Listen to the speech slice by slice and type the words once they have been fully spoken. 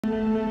The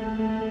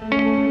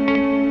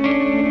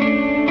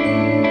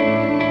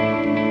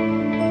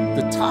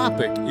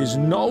topic is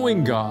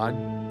knowing God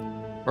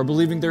or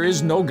believing there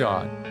is no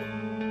God.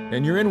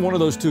 And you're in one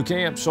of those two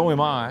camps, so am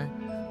I.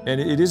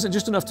 And it isn't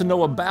just enough to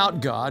know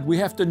about God, we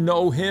have to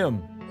know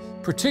Him,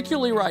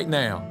 particularly right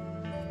now.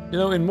 You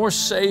know, in more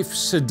safe,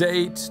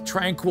 sedate,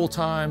 tranquil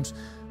times,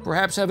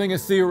 perhaps having a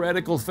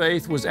theoretical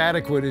faith was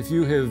adequate if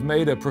you have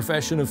made a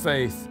profession of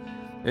faith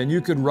and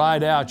you could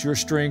ride out your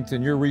strength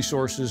and your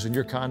resources and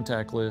your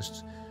contact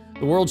lists.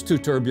 The world's too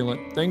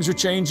turbulent. Things are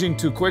changing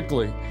too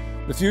quickly.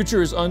 The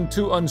future is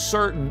too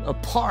uncertain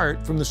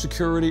apart from the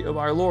security of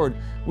our Lord.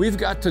 We've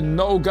got to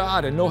know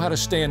God and know how to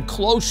stand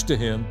close to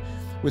Him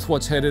with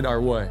what's headed our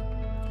way.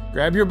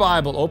 Grab your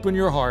Bible, open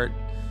your heart,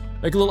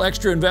 make a little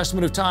extra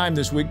investment of time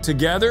this week.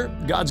 Together,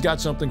 God's got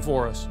something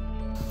for us.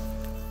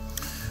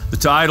 The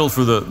title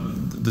for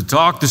the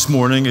talk this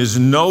morning is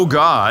Know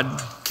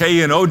God,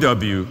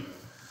 K-N-O-W,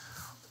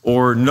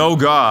 or Know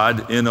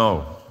God,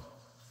 N-O.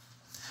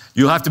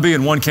 You'll have to be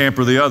in one camp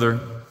or the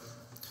other.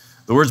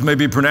 The words may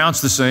be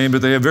pronounced the same,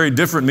 but they have very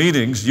different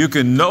meanings. You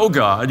can know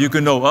God, you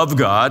can know of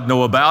God,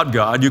 know about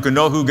God, you can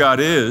know who God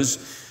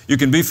is, you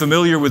can be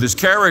familiar with His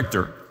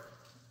character,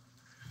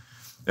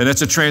 and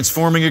it's a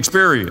transforming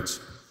experience.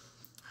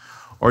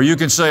 Or you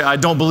can say, I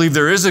don't believe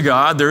there is a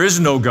God, there is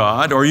no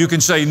God, or you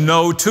can say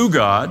no to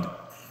God.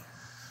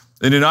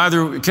 And in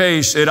either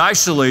case, it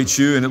isolates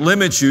you and it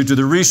limits you to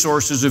the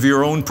resources of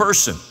your own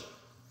person,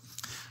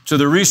 to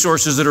the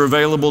resources that are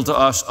available to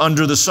us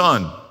under the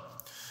sun,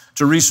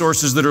 to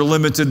resources that are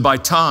limited by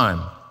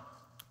time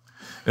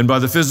and by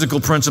the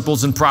physical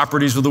principles and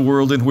properties of the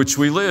world in which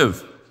we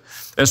live.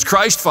 As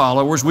Christ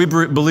followers, we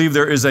believe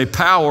there is a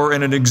power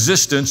and an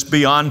existence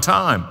beyond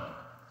time,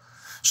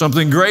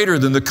 something greater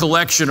than the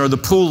collection or the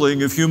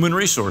pooling of human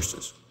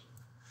resources.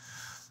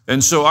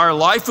 And so our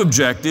life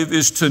objective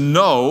is to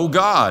know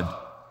God,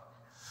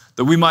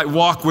 that we might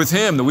walk with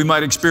Him, that we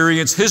might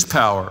experience His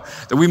power,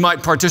 that we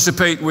might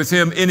participate with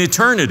Him in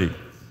eternity.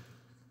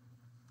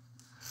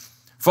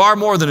 Far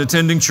more than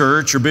attending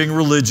church or being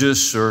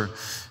religious or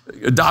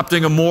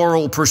adopting a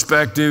moral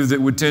perspective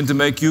that would tend to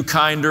make you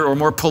kinder or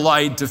more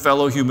polite to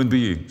fellow human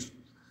beings.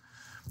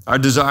 Our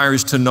desire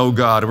is to know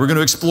God. We're going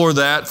to explore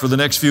that for the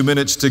next few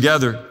minutes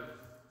together.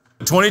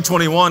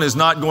 2021 is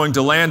not going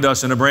to land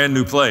us in a brand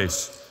new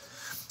place.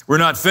 We're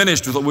not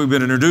finished with what we've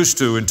been introduced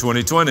to in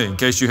 2020, in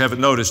case you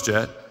haven't noticed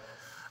yet.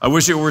 I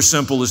wish it were as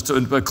simple as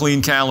a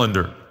clean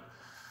calendar.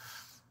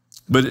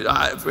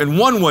 But in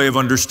one way of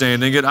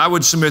understanding it, I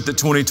would submit that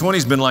 2020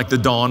 has been like the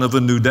dawn of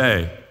a new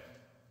day.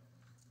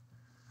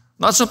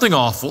 Not something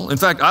awful. In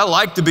fact, I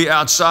like to be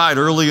outside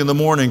early in the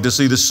morning to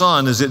see the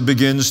sun as it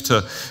begins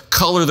to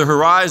color the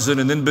horizon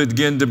and then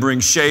begin to bring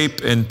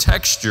shape and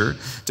texture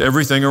to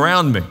everything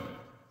around me.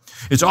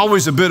 It's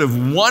always a bit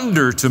of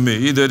wonder to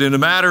me that in a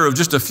matter of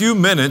just a few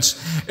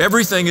minutes,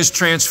 everything is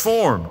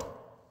transformed.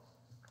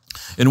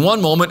 In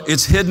one moment,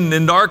 it's hidden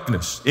in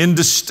darkness,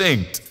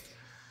 indistinct,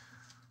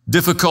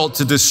 difficult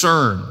to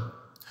discern,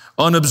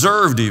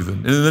 unobserved even.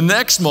 And in the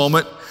next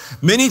moment,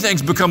 many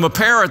things become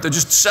apparent that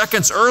just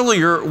seconds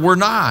earlier were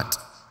not.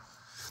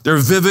 They're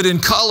vivid in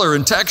color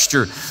and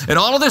texture. And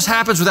all of this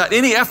happens without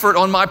any effort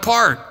on my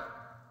part.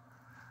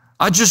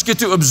 I just get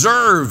to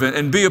observe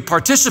and be a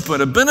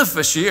participant, a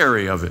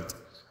beneficiary of it.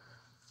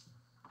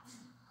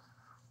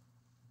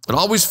 It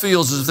always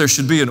feels as if there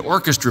should be an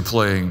orchestra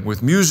playing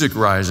with music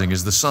rising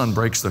as the sun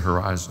breaks the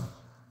horizon.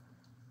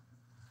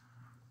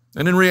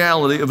 And in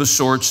reality, of a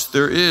sort,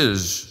 there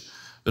is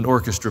an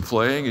orchestra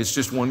playing. It's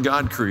just one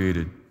God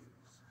created.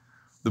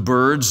 The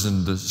birds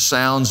and the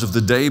sounds of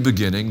the day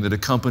beginning that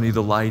accompany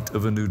the light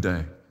of a new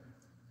day.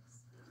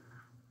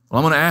 Well,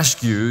 I'm going to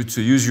ask you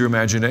to use your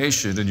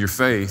imagination and your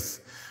faith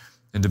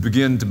and to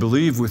begin to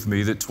believe with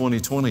me that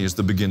 2020 is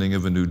the beginning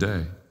of a new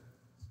day.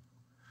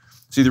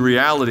 See, the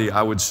reality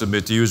I would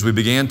submit to you is we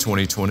began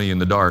 2020 in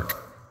the dark.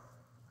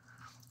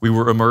 We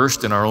were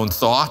immersed in our own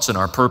thoughts and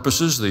our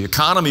purposes. The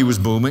economy was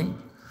booming.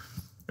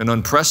 An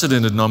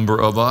unprecedented number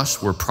of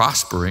us were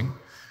prospering.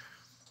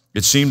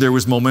 It seemed there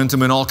was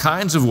momentum in all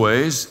kinds of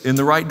ways in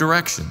the right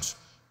directions.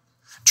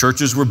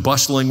 Churches were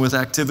bustling with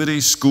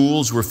activity.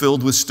 Schools were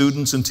filled with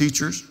students and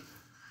teachers.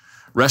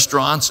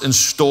 Restaurants and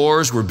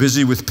stores were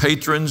busy with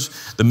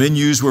patrons. The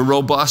menus were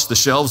robust. The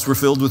shelves were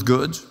filled with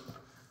goods.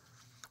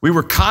 We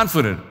were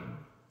confident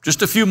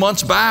just a few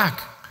months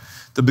back,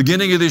 the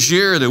beginning of this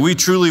year, that we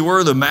truly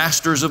were the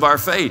masters of our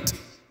fate.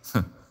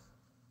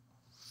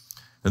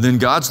 And then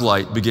God's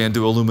light began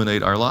to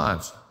illuminate our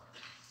lives.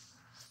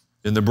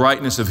 In the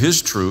brightness of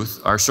His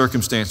truth, our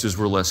circumstances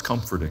were less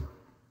comforting.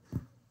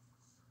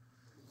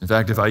 In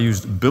fact, if I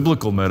used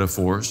biblical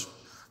metaphors,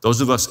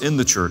 those of us in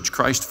the church,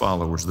 Christ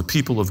followers, the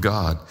people of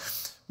God,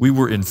 we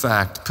were in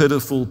fact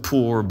pitiful,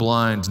 poor,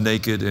 blind,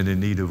 naked, and in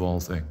need of all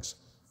things.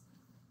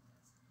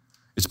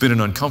 It's been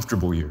an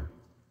uncomfortable year.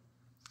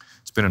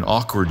 It's been an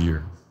awkward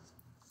year.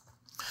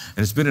 And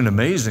it's been an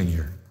amazing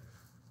year.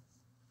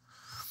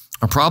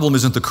 Our problem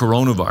isn't the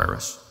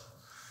coronavirus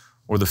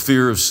or the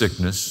fear of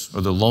sickness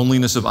or the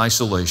loneliness of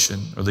isolation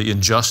or the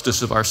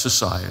injustice of our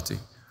society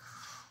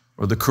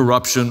or the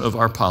corruption of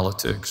our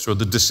politics, or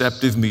the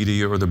deceptive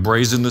media, or the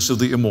brazenness of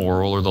the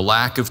immoral, or the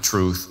lack of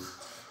truth,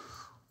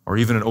 or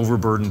even an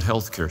overburdened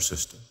healthcare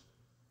system.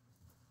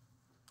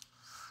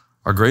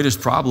 Our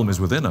greatest problem is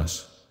within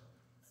us.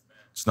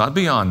 It's not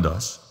beyond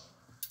us,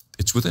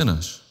 it's within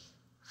us.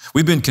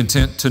 We've been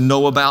content to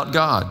know about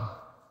God,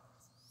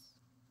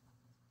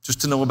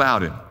 just to know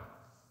about Him.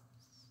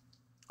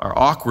 Our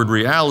awkward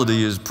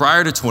reality is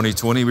prior to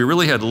 2020, we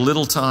really had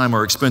little time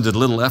or expended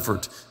little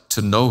effort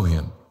to know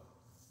Him.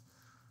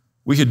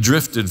 We had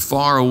drifted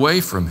far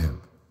away from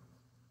Him.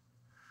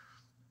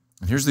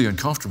 And here's the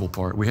uncomfortable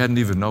part. We hadn't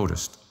even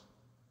noticed.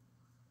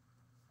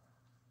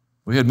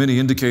 We had many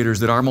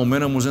indicators that our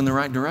momentum was in the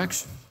right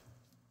direction.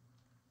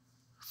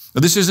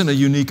 Now, this isn't a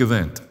unique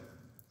event.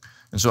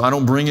 And so I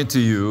don't bring it to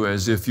you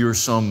as if we're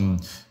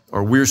some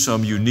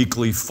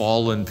uniquely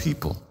fallen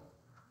people.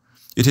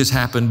 It has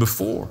happened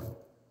before.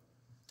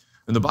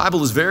 And the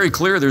Bible is very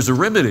clear there's a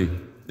remedy.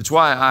 It's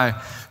why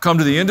I come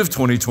to the end of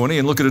 2020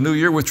 and look at a new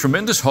year with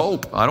tremendous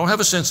hope. I don't have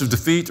a sense of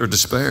defeat or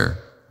despair.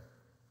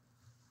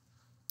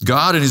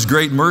 God in His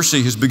great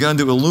mercy has begun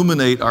to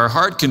illuminate our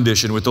heart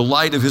condition with the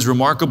light of His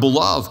remarkable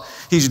love.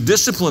 He's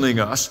disciplining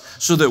us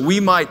so that we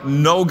might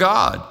know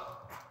God.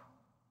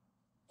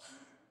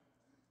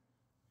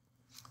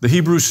 The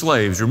Hebrew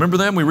slaves, remember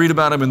them? We read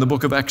about them in the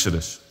book of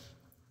Exodus.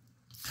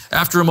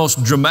 After a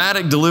most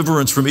dramatic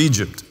deliverance from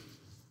Egypt,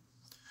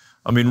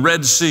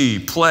 Red Sea,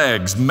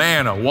 plagues,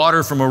 manna,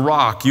 water from a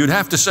rock. You'd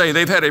have to say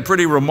they've had a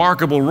pretty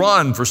remarkable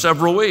run for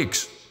several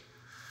weeks.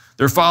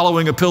 They're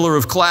following a pillar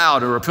of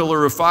cloud or a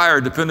pillar of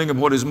fire, depending on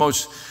what is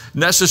most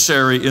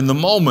necessary in the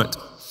moment.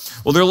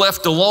 Well, they're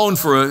left alone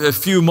for a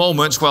few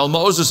moments while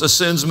Moses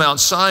ascends Mount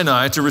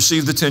Sinai to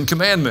receive the 10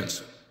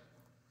 Commandments.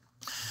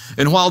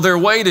 And while they're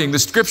waiting, the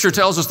Scripture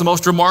tells us the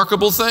most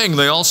remarkable thing.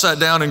 They all sat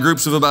down in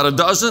groups of about a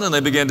dozen and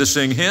they began to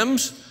sing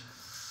hymns.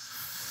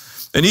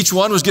 And each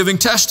one was giving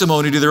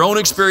testimony to their own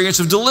experience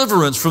of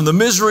deliverance from the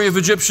misery of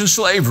Egyptian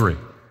slavery.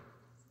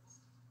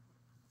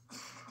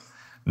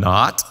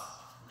 Not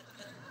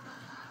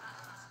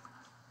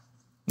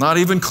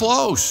even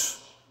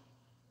close.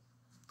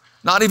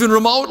 Not even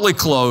remotely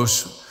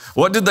close.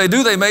 What did they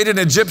do? They made an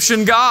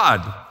Egyptian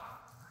god.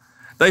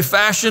 They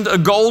fashioned a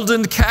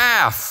golden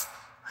calf.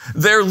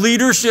 Their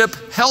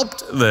leadership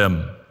helped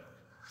them.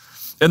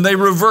 And they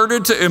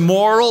reverted to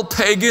immoral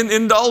pagan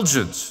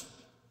indulgence.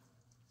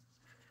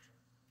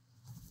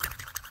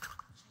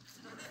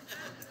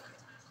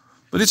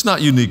 But it's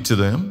not unique to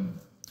them.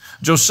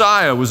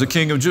 Josiah was a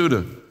king of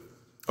Judah,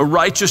 a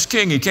righteous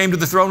king. He came to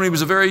the throne when he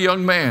was a very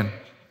young man.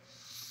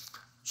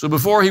 So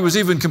before he was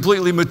even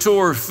completely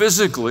mature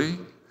physically,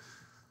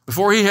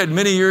 before he had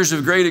many years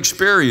of great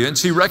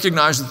experience, he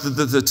recognized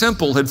that the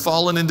temple had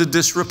fallen into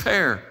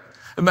disrepair.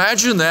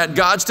 Imagine that,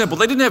 God's temple.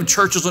 They didn't have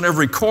churches on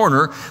every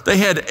corner. They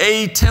had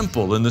a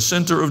temple in the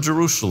center of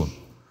Jerusalem,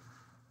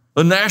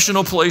 a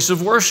national place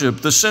of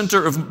worship, the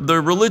center of the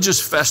religious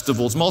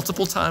festivals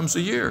multiple times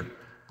a year.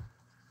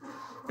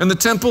 And the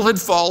temple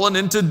had fallen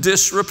into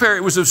disrepair.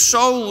 It was of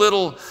so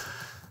little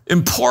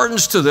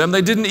importance to them,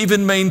 they didn't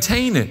even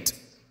maintain it.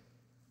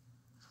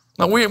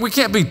 Now, we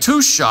can't be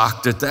too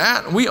shocked at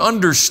that. We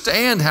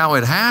understand how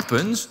it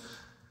happens.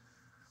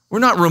 We're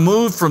not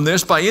removed from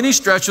this by any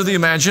stretch of the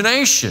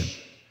imagination.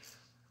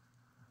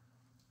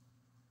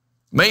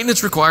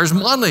 Maintenance requires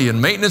money,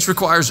 and maintenance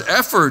requires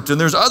effort, and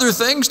there's other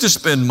things to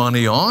spend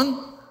money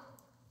on.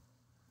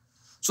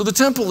 So the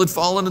temple had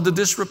fallen into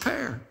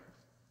disrepair.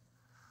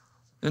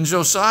 And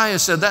Josiah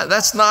said,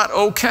 that's not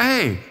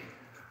okay.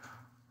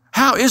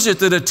 How is it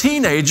that a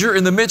teenager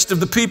in the midst of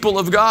the people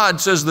of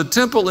God says the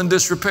temple in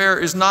disrepair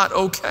is not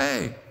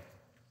okay?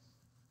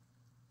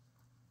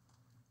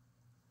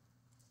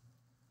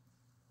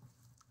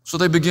 So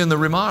they begin the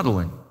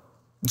remodeling.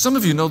 And some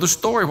of you know the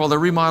story. While they're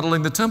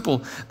remodeling the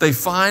temple, they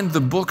find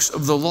the books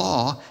of the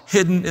law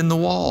hidden in the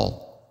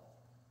wall.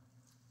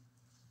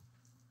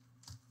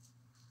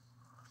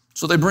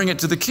 So they bring it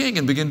to the king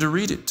and begin to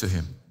read it to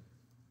him.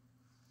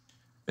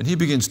 And he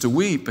begins to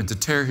weep and to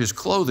tear his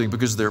clothing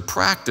because their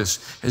practice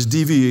has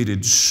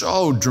deviated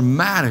so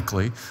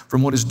dramatically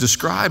from what is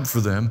described for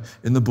them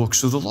in the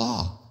books of the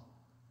law.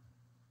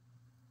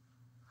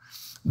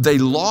 They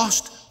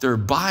lost their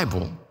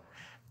Bible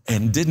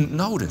and didn't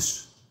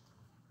notice.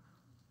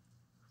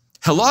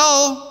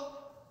 Hello?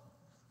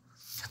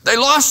 They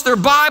lost their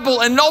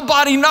Bible and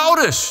nobody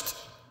noticed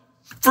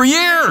for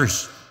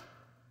years.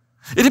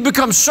 It had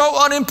become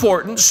so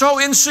unimportant,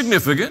 so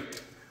insignificant.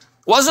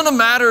 It wasn't a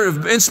matter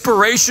of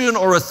inspiration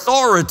or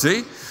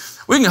authority.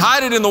 We can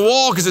hide it in the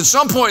wall because at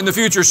some point in the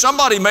future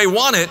somebody may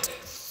want it,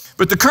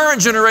 but the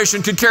current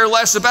generation could care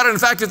less about it. In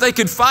fact, if they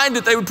could find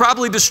it, they would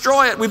probably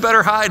destroy it. We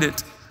better hide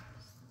it.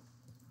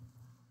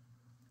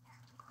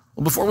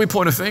 Well, before we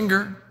point a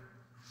finger,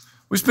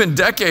 we spent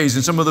decades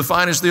in some of the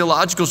finest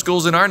theological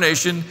schools in our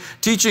nation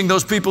teaching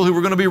those people who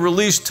were going to be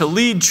released to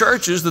lead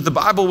churches that the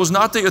Bible was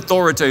not the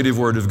authoritative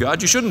Word of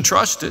God. You shouldn't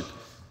trust it.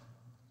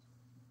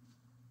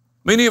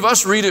 Many of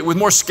us read it with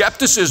more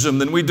skepticism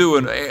than we do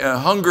a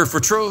hunger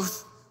for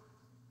truth.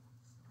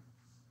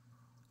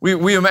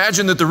 We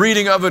imagine that the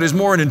reading of it is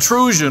more an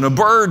intrusion, a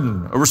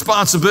burden, a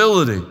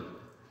responsibility.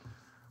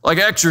 Like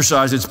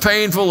exercise, it's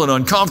painful and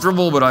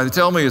uncomfortable, but they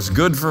tell me it's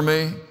good for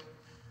me.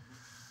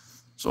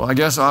 So I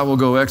guess I will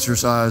go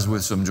exercise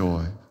with some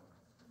joy.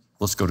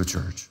 Let's go to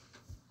church.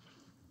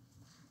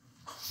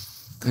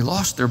 They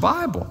lost their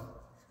Bible.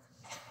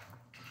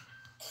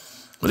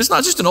 But it's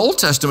not just an Old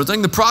Testament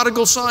thing. The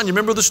prodigal son, you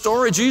remember the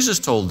story? Jesus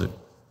told it.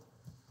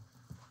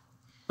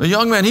 The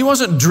young man, he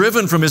wasn't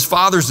driven from his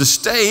father's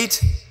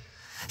estate.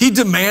 He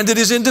demanded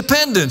his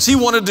independence. He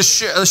wanted to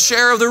share a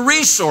share of the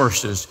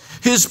resources,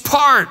 his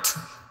part.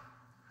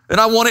 And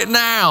I want it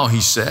now,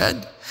 he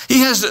said. He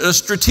has a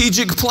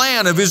strategic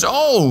plan of his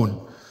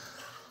own.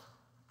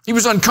 He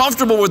was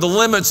uncomfortable with the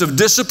limits of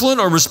discipline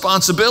or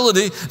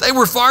responsibility. They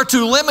were far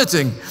too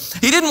limiting.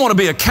 He didn't want to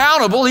be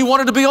accountable. He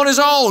wanted to be on his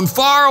own,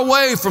 far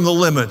away from the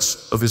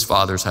limits of his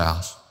father's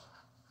house.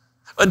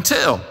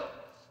 Until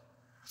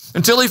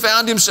he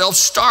found himself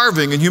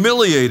starving and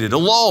humiliated,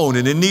 alone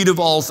and in need of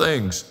all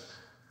things.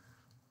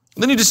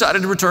 And then he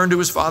decided to return to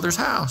his father's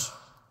house.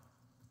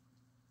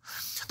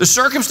 The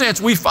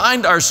circumstance we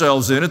find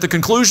ourselves in at the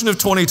conclusion of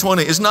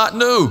 2020 is not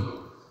new.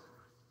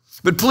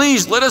 But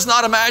please, let us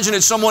not imagine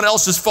it's someone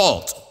else's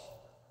fault.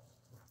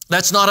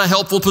 That's not a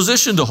helpful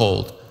position to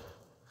hold.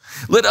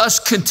 Let us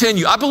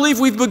continue. I believe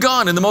we've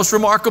begun in the most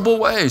remarkable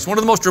ways. One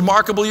of the most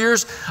remarkable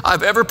years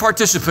I've ever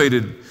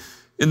participated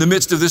in the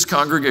midst of this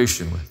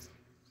congregation with.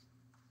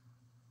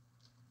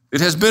 It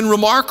has been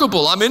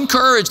remarkable. I'm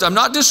encouraged. I'm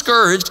not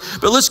discouraged,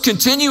 but let's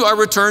continue our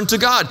return to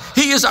God.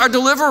 He is our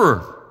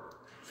deliverer.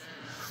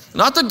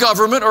 Not the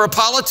government or a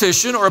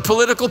politician or a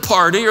political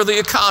party or the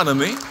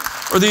economy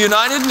or the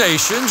United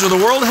Nations or the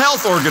World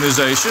Health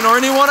Organization or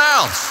anyone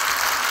else.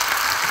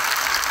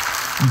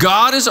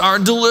 God is our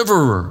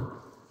deliverer.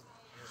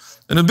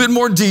 In a bit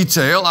more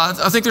detail, I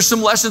think there's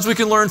some lessons we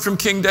can learn from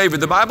King David.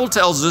 The Bible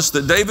tells us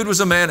that David was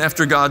a man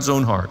after God's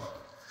own heart.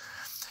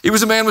 He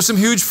was a man with some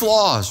huge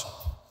flaws.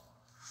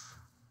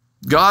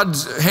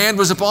 God's hand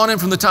was upon him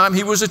from the time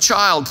he was a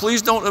child.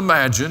 Please don't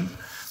imagine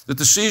that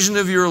the season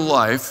of your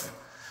life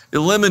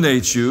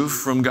eliminates you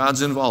from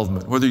God's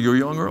involvement, whether you're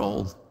young or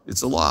old.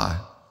 It's a lie.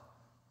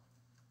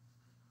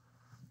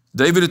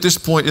 David, at this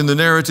point in the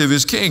narrative,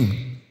 is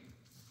king.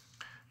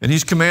 And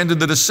he's commanded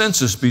that a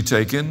census be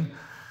taken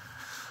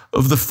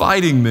of the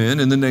fighting men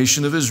in the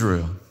nation of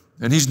Israel.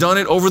 And he's done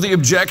it over the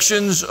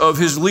objections of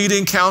his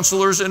leading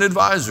counselors and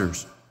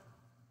advisors.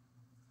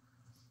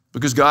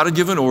 Because God had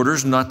given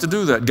orders not to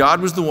do that.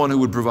 God was the one who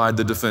would provide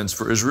the defense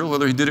for Israel,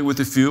 whether he did it with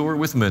a few or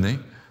with many.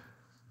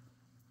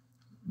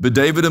 But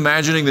David,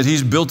 imagining that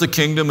he's built a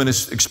kingdom and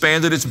has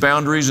expanded its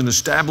boundaries and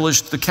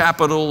established the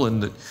capital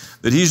and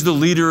that he's the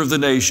leader of the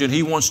nation,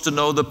 he wants to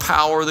know the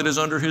power that is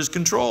under his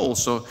control.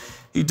 So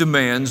he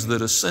demands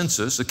that a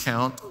census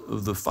account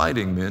of the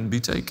fighting men be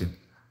taken.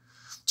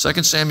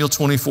 2 Samuel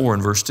 24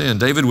 and verse 10,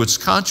 David was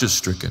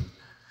conscience-stricken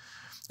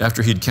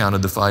after he'd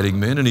counted the fighting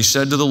men, and he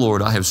said to the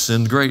Lord, I have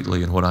sinned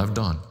greatly in what I've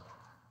done.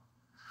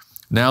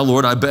 Now,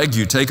 Lord, I beg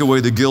you, take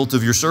away the guilt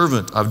of your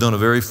servant. I've done a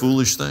very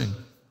foolish thing.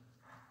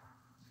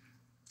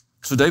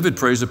 So David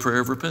prays a prayer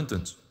of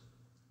repentance.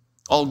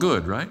 All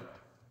good, right?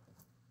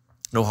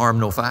 No harm,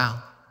 no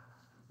foul.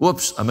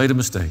 Whoops, I made a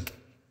mistake.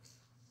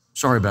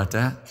 Sorry about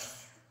that.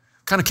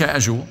 Kind of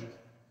casual.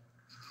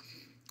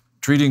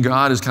 Treating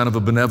God as kind of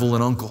a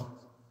benevolent uncle.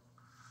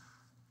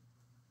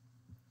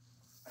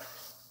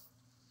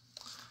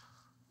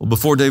 Well,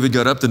 before David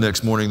got up the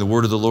next morning, the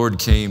word of the Lord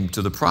came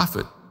to the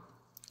prophet,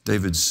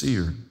 David's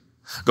seer.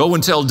 Go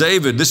and tell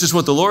David, this is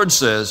what the Lord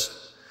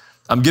says.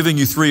 I'm giving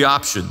you 3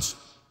 options.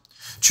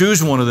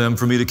 Choose one of them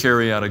for me to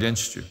carry out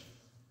against you.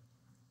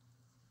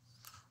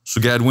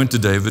 So Gad went to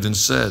David and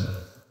said,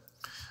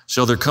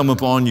 shall there come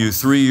upon you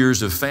 3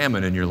 years of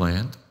famine in your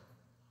land,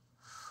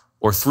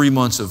 or 3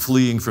 months of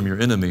fleeing from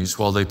your enemies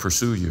while they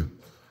pursue you,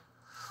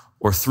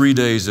 or 3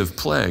 days of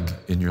plague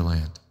in your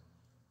land?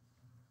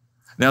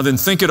 Now then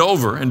think it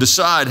over and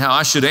decide how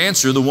I should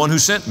answer the one who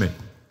sent me.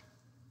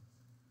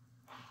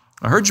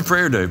 I heard your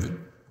prayer, David,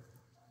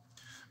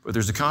 but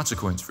there's a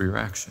consequence for your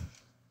action.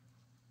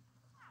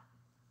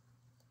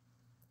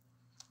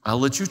 I'll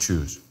let you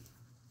choose.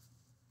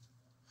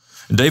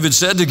 And David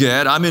said to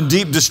Gad, I'm in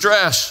deep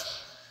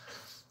distress,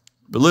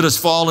 but let us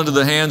fall into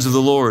the hands of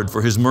the Lord,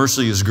 for his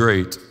mercy is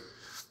great,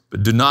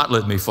 but do not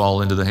let me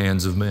fall into the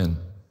hands of men.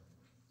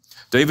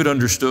 David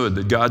understood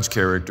that God's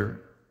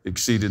character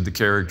exceeded the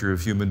character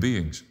of human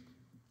beings.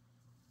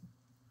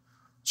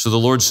 So the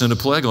Lord sent a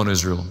plague on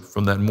Israel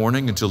from that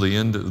morning until the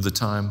end of the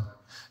time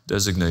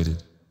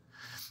designated.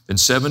 And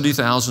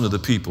 70,000 of the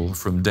people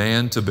from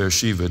Dan to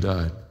Beersheba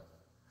died.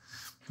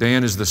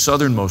 Dan is the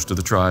southernmost of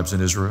the tribes in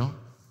Israel.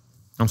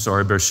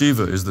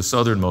 Beersheba is the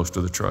southernmost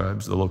of the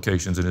tribes, the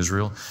locations in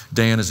Israel.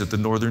 Dan is at the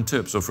northern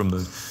tip. So from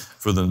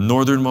the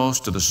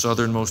northernmost to the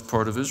southernmost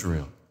part of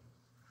Israel,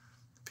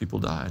 people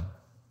died.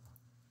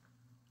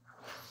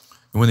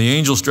 And when the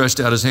angel stretched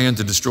out his hand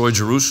to destroy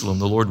Jerusalem,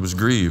 the Lord was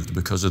grieved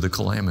because of the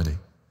calamity.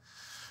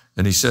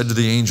 And he said to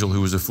the angel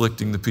who was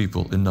afflicting the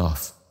people,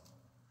 enough,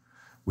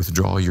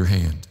 withdraw your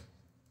hand.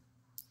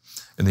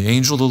 And the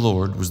angel of the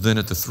Lord was then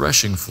at the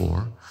threshing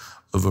floor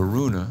of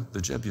Araunah the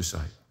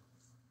Jebusite.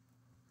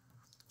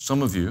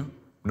 Some of you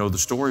know the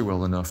story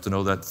well enough to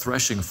know that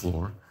threshing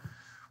floor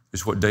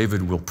is what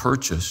David will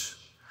purchase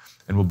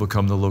and will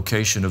become the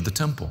location of the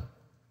temple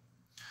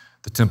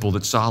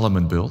that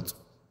Solomon built,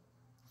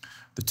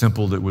 the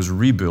temple that was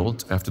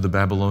rebuilt after the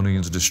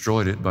Babylonians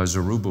destroyed it by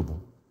Zerubbabel,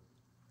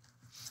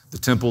 the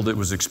temple that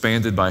was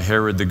expanded by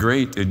Herod the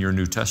Great in your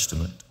New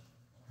Testament,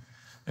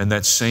 and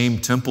that same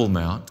Temple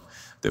Mount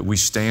that we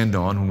stand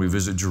on when we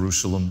visit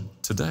Jerusalem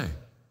today.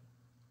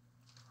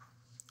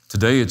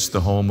 Today it's the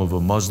home of a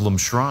Muslim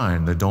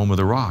shrine, the Dome of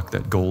the Rock,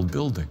 that gold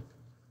building.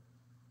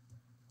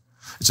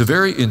 It's a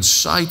very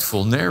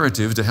insightful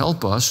narrative to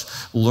help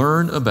us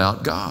learn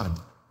about God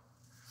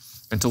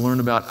and to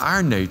learn about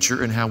our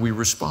nature and how we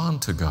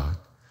respond to God.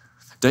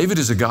 David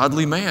is a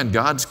godly man,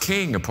 God's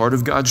king, a part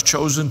of God's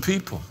chosen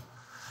people,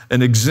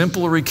 an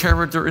exemplary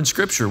character in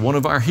Scripture, one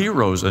of our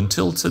heroes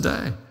until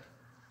today.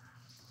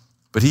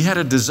 But he had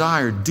a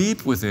desire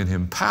deep within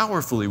him,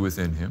 powerfully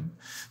within him,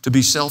 to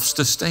be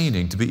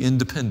self-sustaining, to be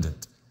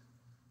independent.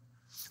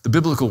 The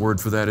biblical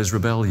word for that is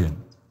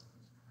rebellion.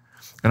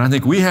 And I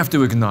think we have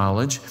to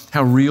acknowledge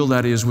how real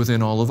that is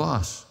within all of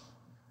us,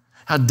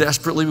 how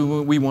desperately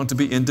we want to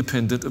be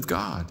independent of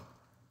God.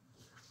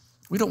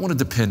 We don't want to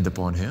depend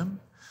upon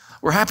Him.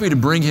 We're happy to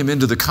bring Him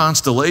into the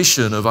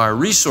constellation of our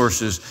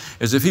resources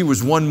as if He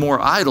was one more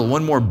idol,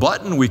 one more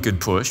button we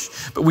could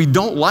push, but we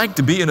don't like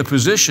to be in a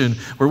position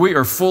where we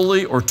are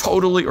fully or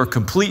totally or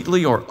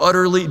completely or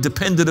utterly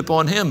dependent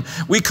upon Him.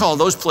 We call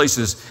those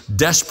places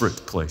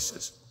desperate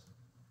places.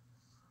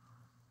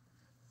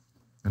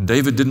 And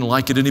David didn't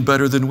like it any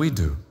better than we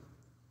do.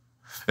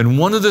 And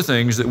one of the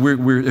things that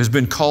has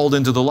been called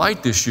into the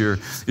light this year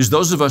is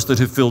those of us that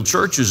have filled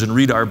churches and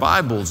read our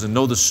Bibles and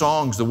know the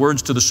songs, the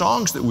words to the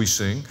songs that we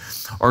sing,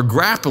 are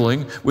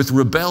grappling with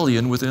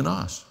rebellion within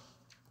us.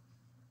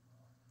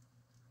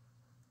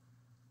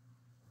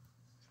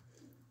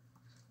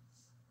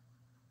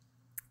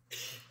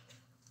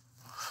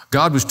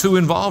 God was too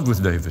involved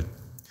with David,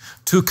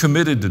 too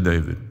committed to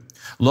David,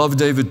 loved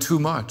David too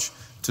much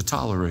to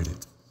tolerate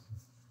it.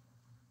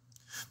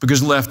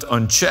 Because left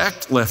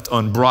unchecked, left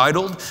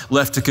unbridled,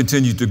 left to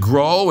continue to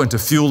grow and to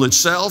fuel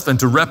itself and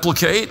to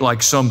replicate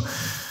like some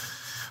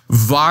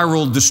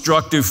viral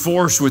destructive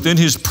force within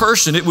his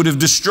person, it would have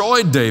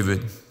destroyed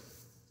David.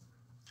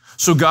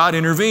 So God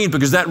intervened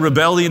because that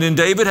rebellion in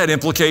David had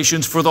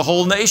implications for the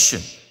whole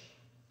nation.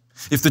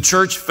 If the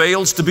church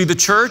fails to be the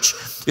church,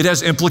 it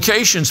has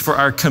implications for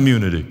our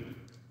community.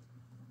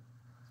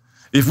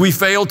 If we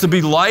fail to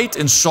be light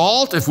and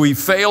salt, if we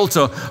fail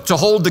to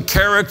hold the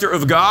character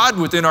of God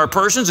within our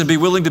persons and be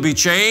willing to be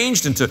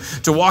changed and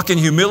to walk in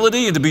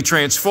humility and to be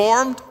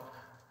transformed,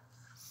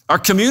 our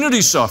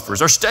community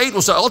suffers, our state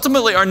will suffer,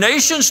 ultimately our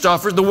nation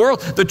suffers, the world.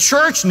 The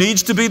church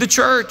needs to be the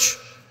church.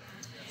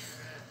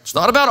 It's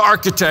not about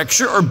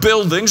architecture or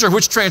buildings or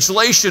which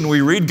translation we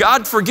read.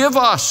 God forgive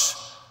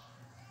us.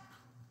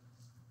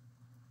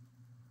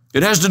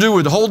 It has to do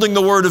with holding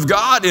the Word of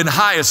God in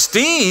high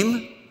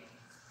esteem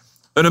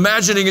and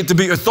imagining it to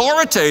be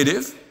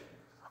authoritative,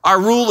 our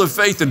rule of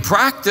faith and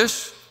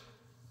practice.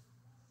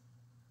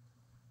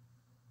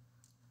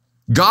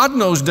 God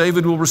knows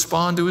David will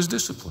respond to his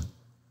discipline.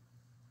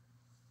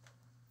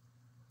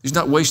 He's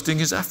not wasting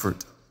his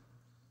effort.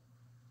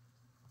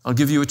 I'll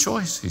give you a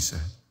choice, he said.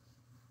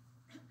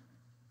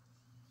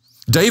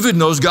 David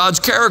knows God's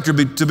character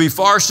to be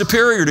far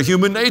superior to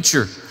human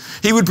nature.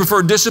 He would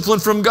prefer discipline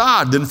from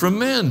God than from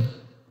men.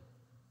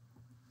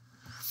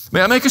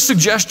 May I make a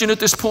suggestion at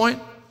this point?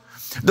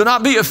 Do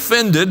not be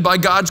offended by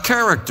God's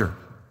character,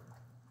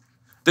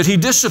 that He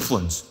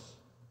disciplines,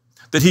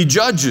 that He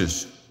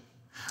judges.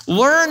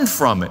 Learn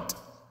from it.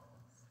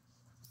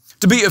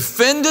 To be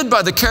offended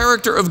by the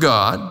character of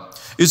God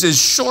is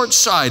as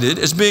short-sighted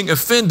as being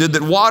offended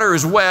that water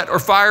is wet or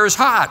fire is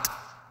hot.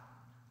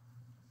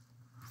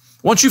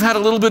 Once you've had a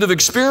little bit of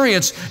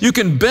experience, you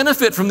can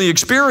benefit from the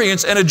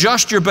experience and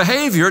adjust your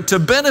behavior to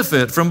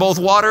benefit from both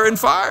water and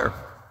fire.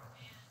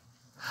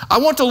 I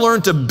want to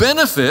learn to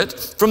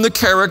benefit from the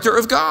character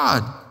of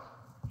God.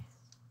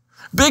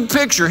 Big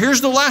picture, here's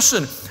the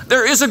lesson.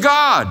 There is a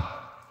God,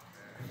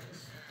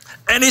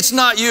 and it's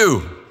not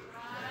you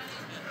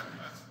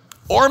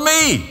or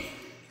me.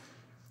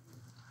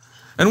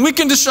 And we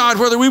can decide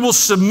whether we will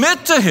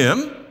submit to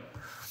Him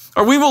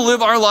or we will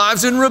live our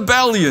lives in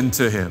rebellion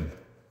to Him.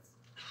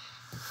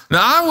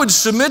 Now, I would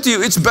submit to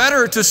you, it's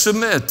better to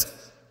submit,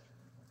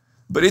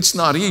 but it's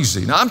not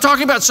easy. Now, I'm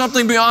talking about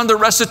something beyond the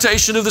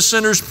recitation of the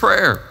sinner's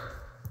prayer.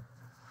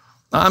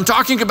 I'm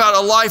talking about a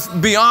life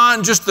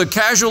beyond just the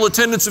casual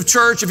attendance of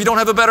church if you don't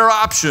have a better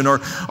option, or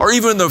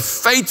even the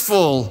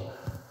faithful,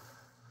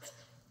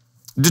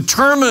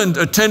 determined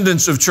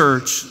attendance of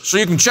church so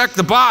you can check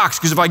the box,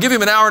 because if I give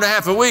Him an hour and a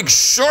half a week,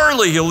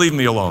 surely He'll leave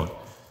me alone.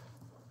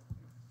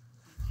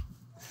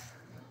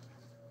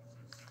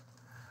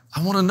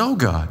 I want to know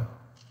God.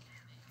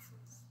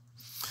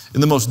 In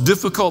the most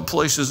difficult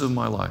places of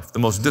my life, the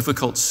most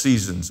difficult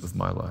seasons of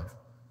my life,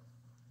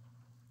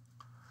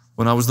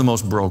 when I was the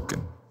most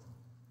broken,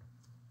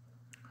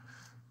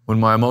 when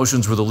my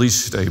emotions were the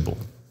least stable,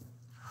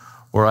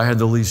 where I had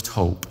the least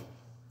hope,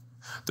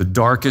 the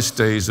darkest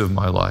days of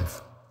my life.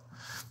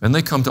 And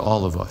they come to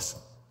all of us.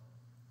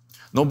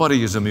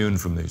 Nobody is immune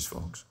from these,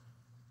 folks.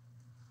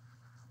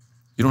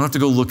 You don't have to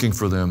go looking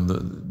for them.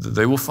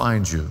 They will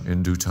find you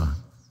in due time.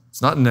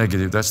 It's not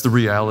negative. That's the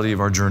reality of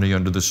our journey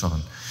under the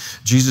sun.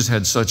 Jesus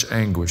had such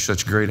anguish,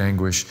 such great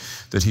anguish,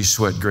 that he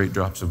sweat great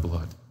drops of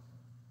blood.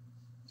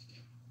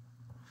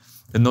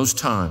 In those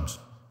times,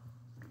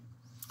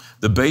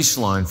 the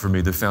baseline for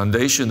me, the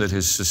foundation that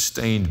has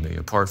sustained me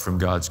apart from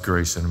God's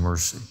grace and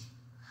mercy,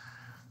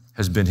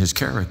 has been his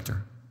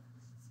character.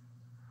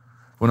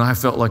 When I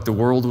felt like the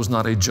world was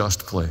not a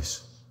just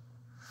place,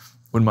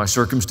 when my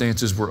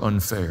circumstances were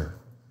unfair,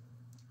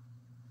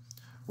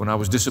 when I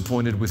was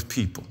disappointed with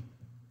people,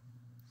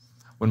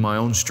 when my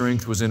own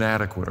strength was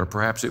inadequate, or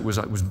perhaps I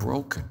was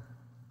broken,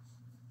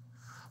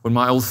 when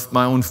my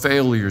own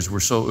failures were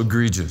so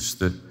egregious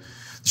that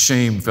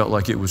shame felt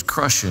like it was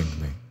crushing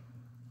me.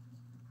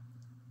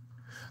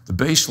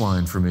 The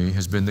baseline for me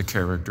has been the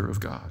character of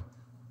God.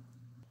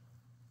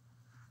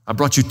 I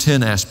brought you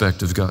 10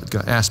 aspects of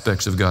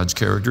God's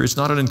character. It's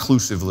not an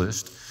inclusive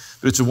list,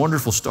 but it's a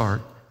wonderful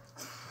start.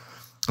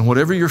 And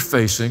whatever you're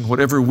facing,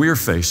 whatever we're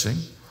facing,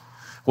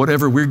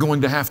 whatever we're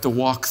going to have to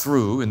walk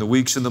through in the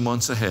weeks and the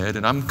months ahead,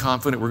 and I'm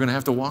confident we're going to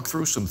have to walk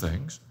through some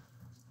things,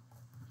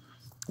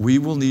 we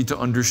will need to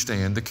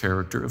understand the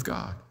character of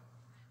God.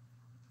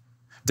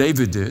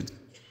 David did.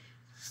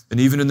 And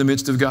even in the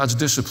midst of God's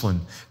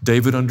discipline,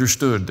 David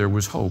understood there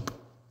was hope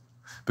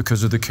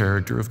because of the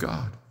character of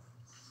God.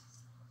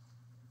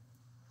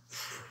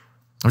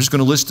 I'm just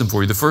going to list them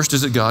for you. The first is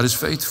that God is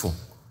faithful.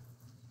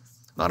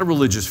 Not a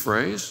religious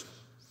phrase,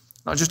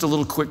 not just a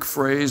little quick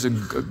phrase, a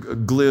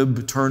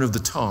glib turn of the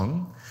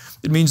tongue.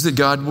 It means that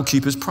God will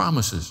keep his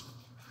promises,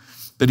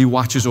 that he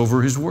watches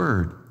over his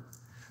word,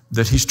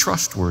 that he's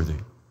trustworthy.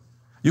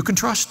 You can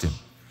trust him.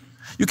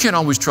 You can't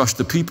always trust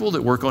the people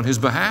that work on his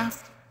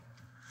behalf.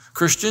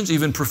 Christians,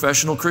 even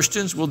professional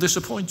Christians, will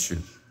disappoint you.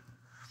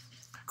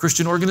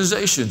 Christian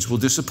organizations will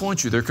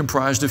disappoint you. They're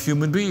comprised of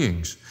human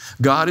beings.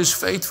 God is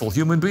faithful.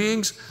 Human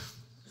beings,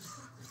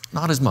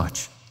 not as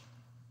much.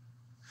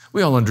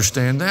 We all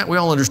understand that. We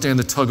all understand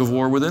the tug of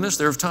war within us.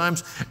 There are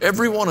times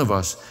every one of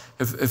us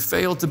have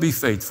failed to be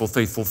faithful.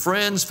 Faithful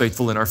friends,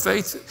 faithful in our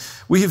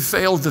faith. We have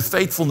failed the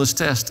faithfulness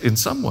test in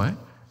some way.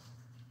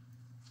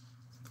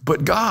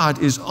 But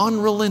God is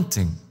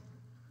unrelenting.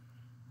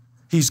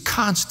 He's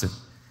constant.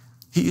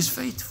 He is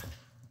faithful.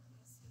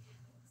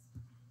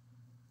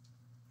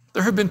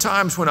 There have been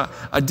times when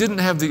I didn't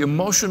have the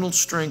emotional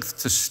strength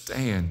to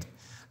stand,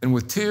 and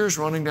with tears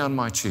running down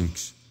my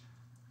cheeks,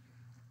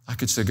 I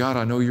could say, God,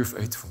 I know you're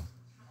faithful.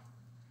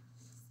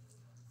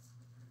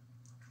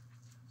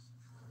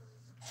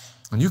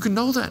 And you can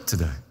know that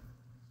today.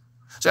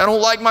 Say, I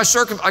don't like my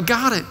circumstance. I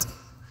got it.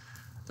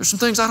 There's some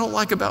things I don't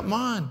like about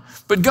mine,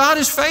 but God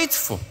is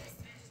faithful.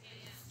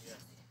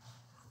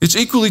 It's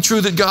equally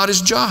true that God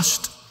is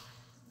just.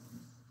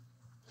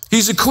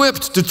 He's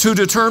equipped to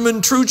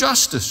determine true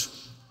justice.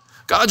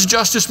 God's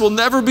justice will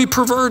never be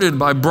perverted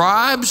by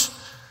bribes,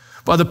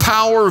 by the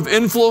power of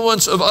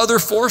influence of other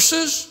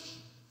forces.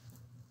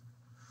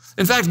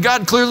 In fact,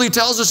 God clearly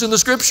tells us in the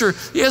scripture,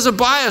 he has a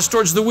bias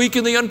towards the weak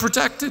and the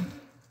unprotected.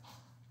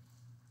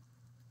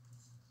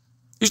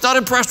 He's not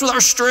impressed with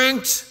our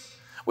strength,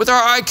 with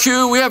our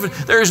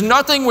IQ. There is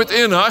nothing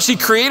within us. He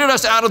created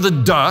us out of the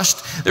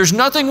dust. There's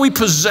nothing we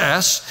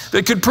possess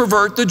that could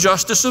pervert the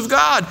justice of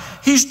God.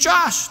 He's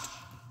just.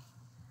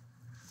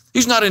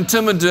 He's not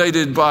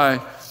intimidated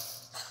by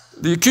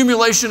the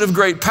accumulation of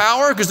great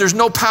power, because there's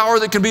no power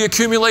that can be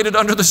accumulated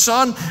under the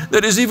sun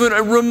that is even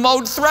a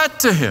remote threat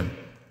to him.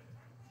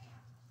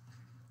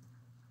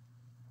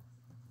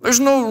 There's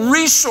no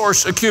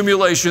resource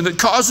accumulation that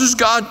causes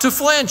God to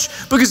flinch,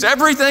 because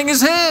everything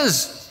is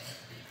his.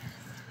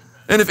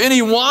 And if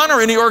anyone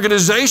or any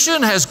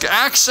organization has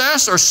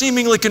access or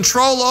seemingly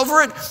control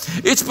over it,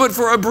 it's but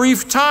for a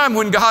brief time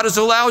when God has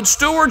allowed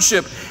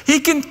stewardship. He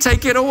can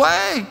take it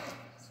away.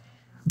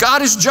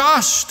 God is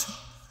just.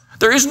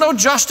 There is no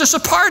justice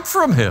apart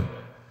from him.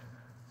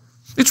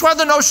 It's why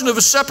the notion of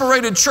a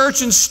separated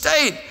church and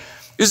state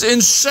is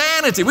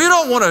insanity. We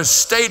don't want a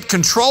state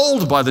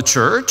controlled by the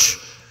church.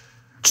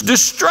 It's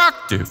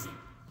destructive.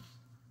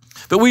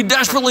 But we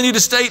desperately need a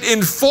state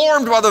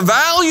informed by the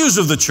values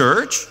of the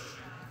church.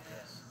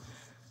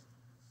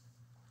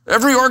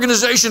 Every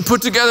organization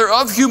put together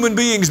of human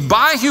beings,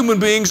 by human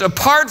beings,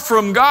 apart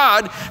from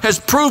God, has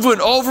proven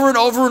over and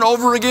over and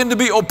over again to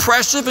be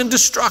oppressive and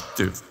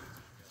destructive.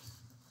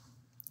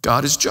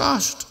 God is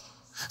just.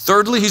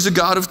 Thirdly, he's a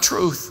God of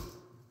truth.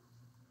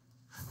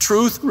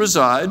 Truth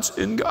resides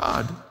in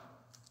God.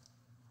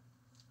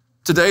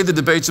 Today, the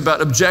debate's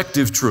about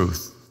objective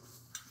truth,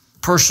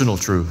 personal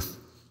truth.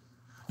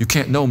 You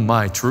can't know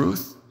my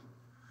truth.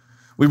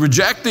 We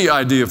reject the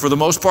idea, for the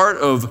most part,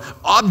 of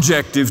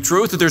objective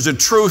truth, that there's a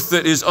truth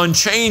that is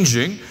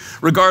unchanging,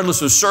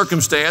 regardless of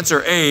circumstance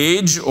or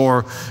age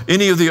or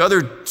any of the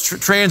other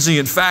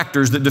transient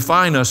factors that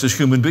define us as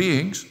human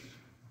beings.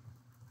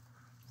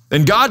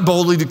 And God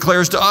boldly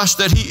declares to us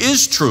that He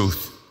is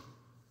truth,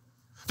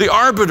 the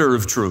arbiter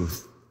of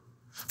truth.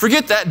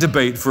 Forget that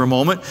debate for a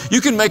moment.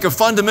 You can make a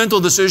fundamental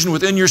decision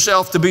within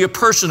yourself to be a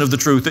person of the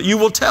truth, that you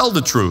will tell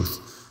the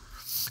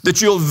truth,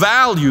 that you'll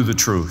value the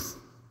truth.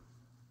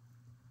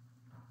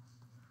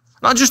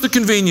 Not just the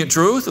convenient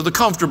truth or the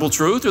comfortable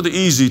truth or the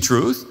easy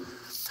truth.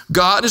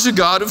 God is a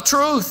God of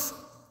truth.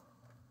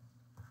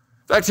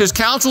 In fact, His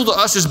counsel to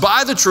us is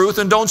buy the truth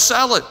and don't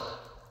sell it.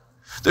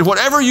 That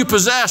whatever you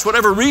possess,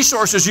 whatever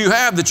resources you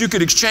have that you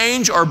could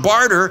exchange or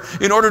barter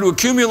in order to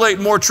accumulate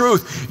more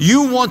truth,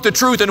 you want the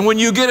truth, and when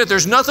you get it,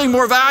 there's nothing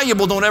more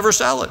valuable. Don't ever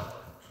sell it.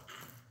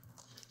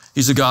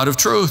 He's a God of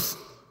truth.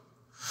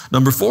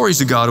 Number 4,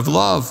 He's a God of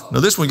love. Now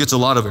this one gets a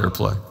lot of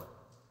airplay.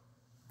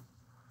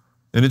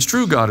 And it's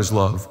true, God is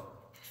love.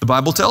 The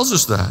Bible tells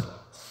us that.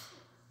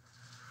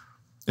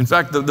 In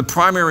fact, the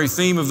primary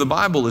theme of the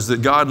Bible is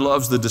that God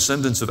loves the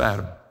descendants of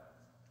Adam.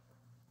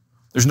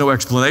 There's no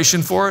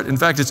explanation for it. In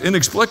fact, it's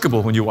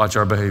inexplicable when you watch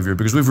our behavior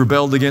because we've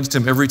rebelled against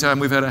Him every time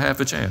we've had a half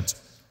a chance.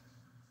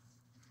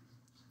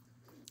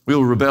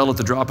 We'll rebel at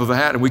the drop of a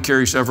hat, and we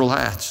carry several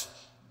hats.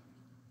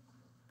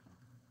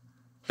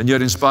 And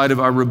yet, in spite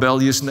of our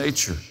rebellious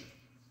nature,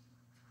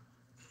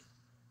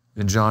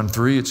 in John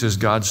 3, it says,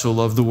 God so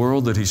loved the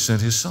world that He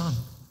sent His Son,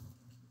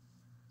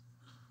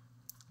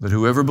 that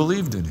whoever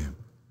believed in Him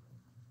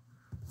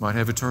might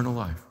have eternal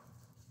life.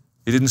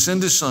 He didn't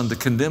send His Son to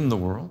condemn the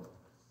world.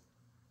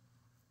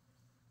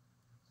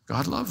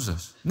 God loves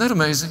us. Isn't that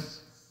amazing?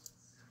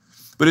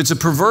 But it's a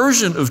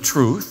perversion of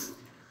truth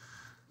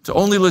to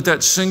only let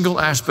that single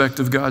aspect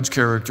of God's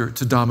character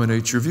to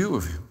dominate your view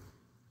of Him.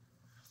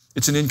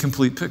 It's an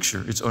incomplete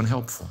picture. It's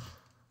unhelpful.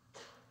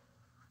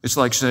 It's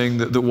like saying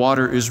that the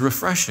water is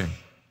refreshing.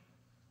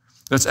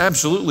 That's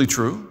absolutely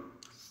true.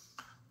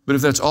 But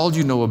if that's all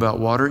you know about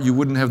water, you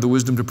wouldn't have the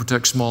wisdom to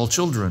protect small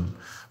children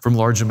from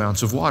large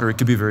amounts of water. It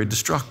could be very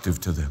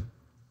destructive to them.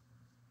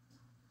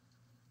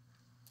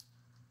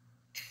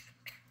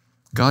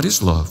 God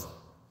is love.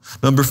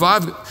 Number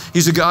 5,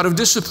 He's a God of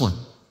discipline.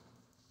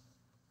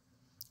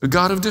 A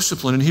God of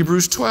discipline. In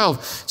Hebrews 12,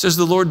 it says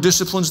the Lord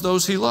disciplines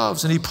those He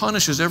loves, and He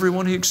punishes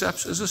everyone He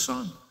accepts as a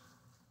son.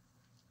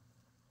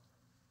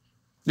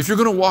 If you're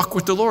going to walk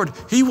with the Lord,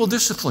 He will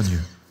discipline you.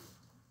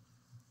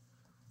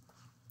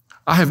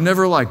 I have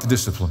never liked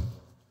discipline.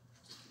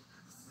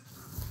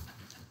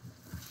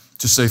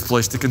 It's a safe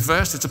place to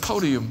confess. It's a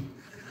podium.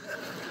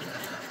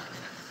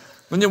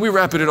 And then we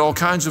wrap it in all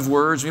kinds of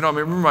words. I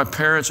remember my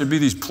parents, there'd be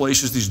these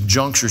places, these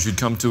junctures you'd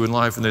come to in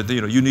life, and they'd,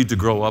 you need to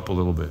grow up a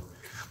little bit.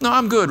 No,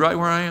 I'm good right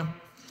where I am.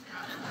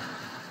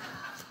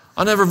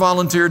 I never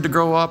volunteered to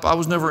grow up. I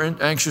was never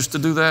anxious to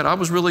do that. I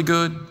was really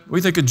good.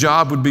 We think a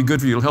job would be good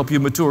for you. It'll help you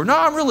mature. No,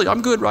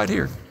 I'm good right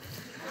here.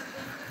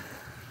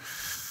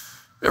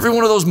 Every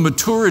one of those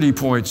maturity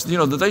points,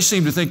 that they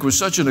seemed to think was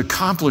such an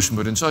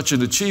accomplishment and such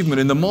an achievement.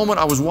 In the moment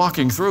I was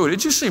walking through it, it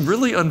just seemed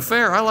really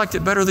unfair. I liked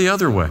it better the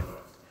other way.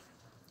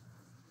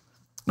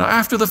 Now,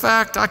 after the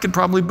fact, I could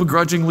probably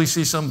begrudgingly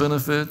see some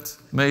benefit,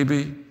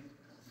 maybe,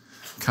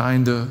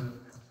 kinda.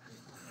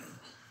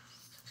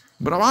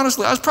 But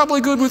honestly, I was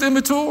probably good with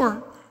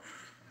immature.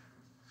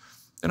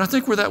 And I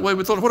think we're that way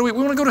with the Lord. We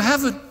want to go to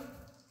heaven.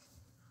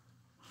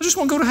 I just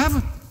want to go to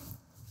heaven.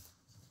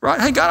 Right?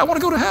 Hey, God, I want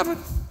to go to heaven.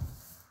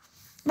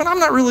 But I'm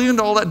not really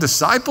into all that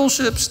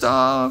discipleship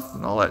stuff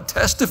and all that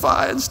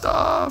testifying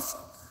stuff,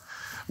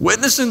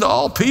 witnessing to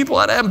all people,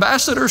 that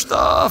ambassador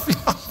stuff.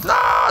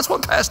 Nah, that's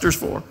what pastor's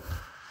for.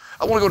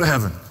 I want to go to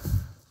heaven.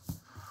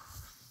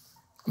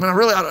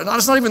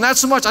 It's not even that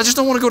so much. I just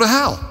don't want to go to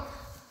hell.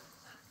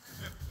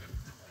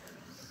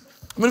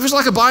 If it's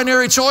like a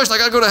binary choice,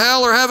 like I go to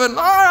hell or heaven, all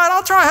right,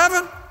 I'll try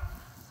heaven.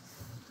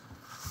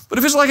 But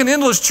if it's like an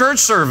endless church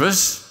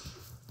service,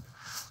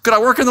 could I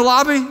work in the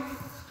lobby?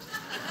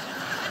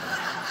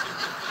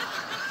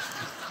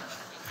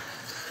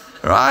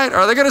 Right?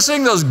 Are they going to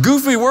sing those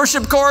goofy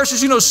worship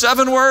choruses,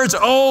 7 words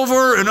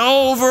over and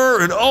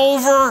over and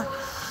over?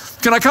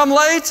 Can I come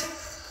late?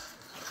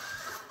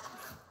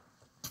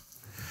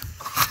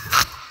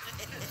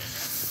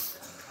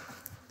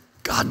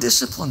 God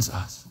disciplines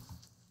us.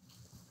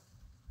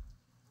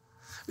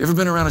 You ever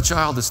been around a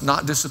child that's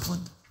not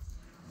disciplined?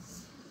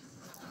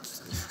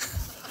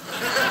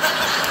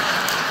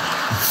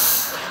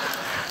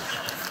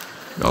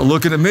 Y'all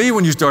looking at me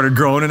when you started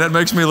growing, and that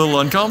makes me a little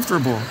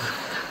uncomfortable.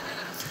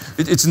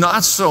 It's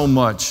not so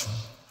much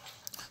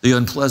the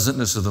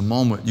unpleasantness of the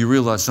moment. You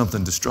realize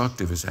something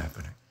destructive is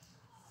happening.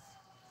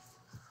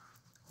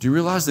 Do you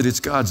realize that it's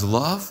God's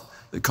love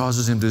that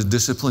causes Him to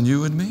discipline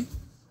you and me?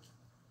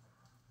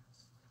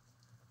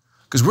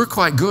 Because we're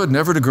quite good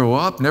never to grow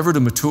up, never to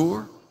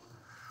mature.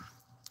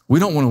 We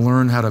don't want to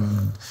learn how to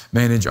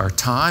manage our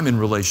time in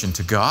relation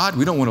to God.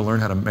 We don't want to learn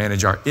how to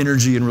manage our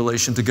energy in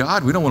relation to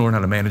God. We don't want to learn how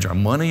to manage our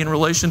money in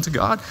relation to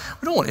God.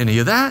 We don't want any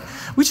of that.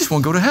 We just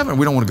want to go to heaven.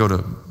 We don't want to go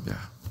to,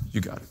 you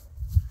got it.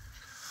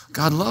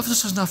 God loves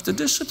us enough to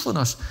discipline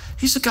us.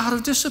 He's a God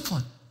of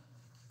discipline.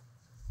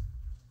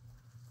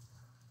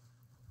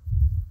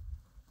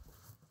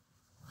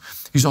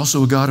 He's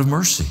also a God of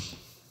mercy.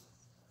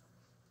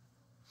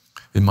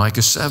 In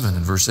Micah 7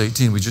 and verse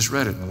 18, we just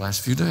read it in the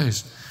last few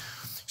days.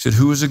 He said,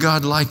 who is a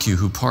God like you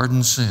who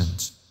pardons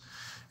sins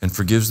and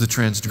forgives the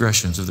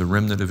transgressions of the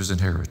remnant of his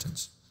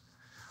inheritance?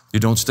 You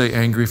don't stay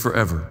angry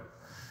forever,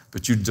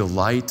 but you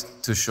delight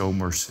to show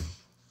mercy.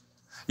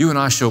 You and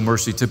I show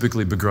mercy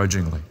typically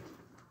begrudgingly.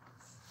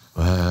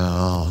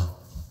 Well,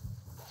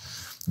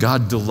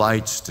 God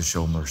delights to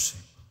show mercy.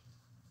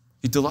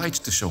 He delights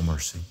to show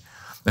mercy.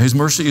 Now, his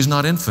mercy is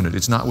not infinite.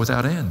 It's not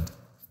without end.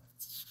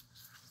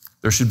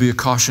 There should be a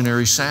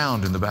cautionary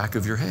sound in the back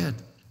of your head.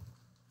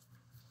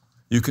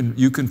 You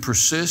can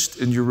persist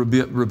in your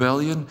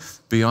rebellion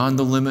beyond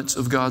the limits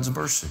of God's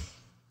mercy.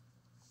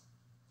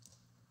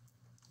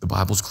 The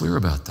Bible's clear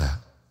about that.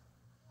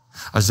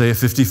 Isaiah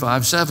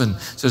 55:7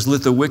 says,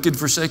 let the wicked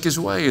forsake his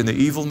way and the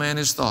evil man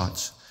his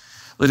thoughts.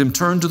 Let him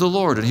turn to the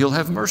Lord and he'll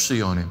have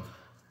mercy on him,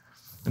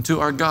 and to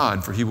our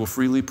God, for he will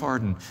freely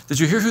pardon. Did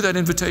you hear who that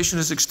invitation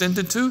is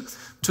extended to?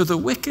 To the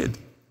wicked.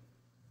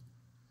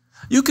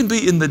 You can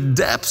be in the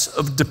depths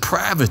of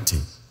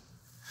depravity,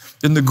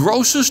 in the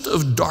grossest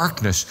of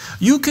darkness.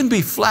 You can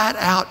be flat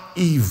out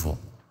evil.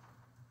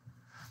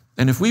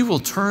 And if we will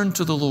turn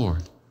to the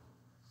Lord,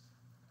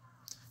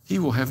 he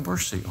will have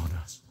mercy on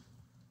us.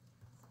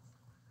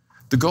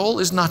 The goal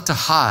is not to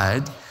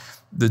hide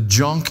the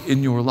junk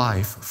in your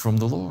life from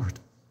the Lord.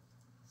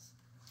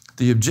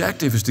 The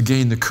objective is to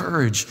gain the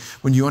courage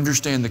when you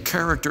understand the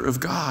character of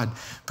God,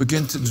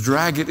 begin to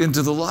drag it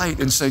into the light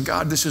and say,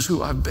 God, this is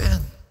who I've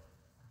been.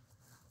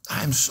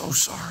 I am so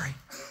sorry.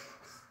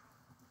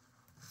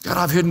 God,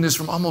 I've hidden this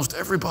from almost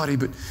everybody,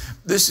 but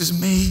this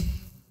is me.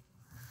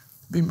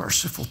 Be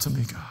merciful to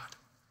me, God.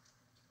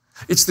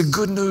 It's the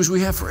good news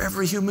we have for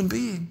every human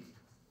being.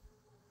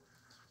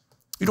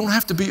 You don't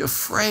have to be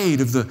afraid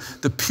of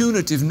the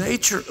punitive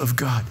nature of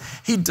God.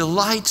 He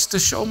delights to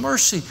show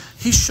mercy.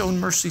 He's shown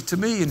mercy to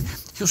me, and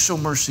he'll show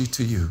mercy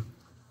to you.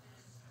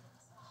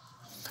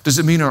 Does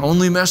it mean our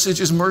only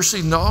message is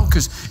mercy? No,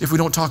 because if we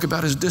don't talk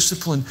about his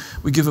discipline,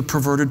 we give a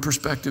perverted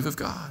perspective of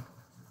God.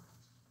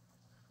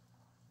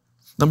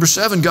 Number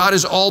 7, God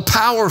is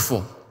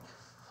all-powerful.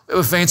 We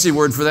have a fancy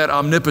word for that,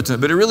 omnipotent,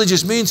 but it really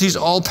just means he's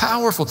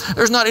all-powerful.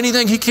 There's not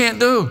anything he can't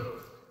do.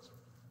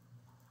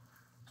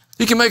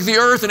 He can make the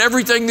earth and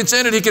everything that's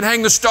in it. He can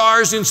hang the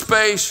stars in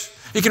space.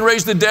 He can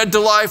raise the dead to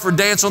life or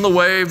dance on the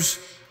waves.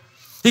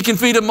 He can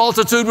feed a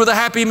multitude with a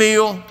happy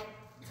meal.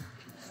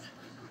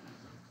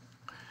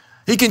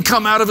 He can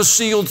come out of a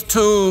sealed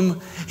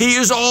tomb. He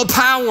is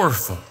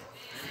all-powerful.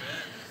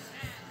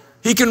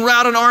 He can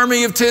rout an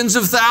army of tens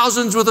of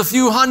thousands with a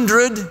few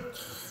hundred.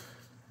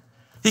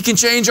 He can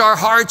change our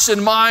hearts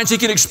and minds. He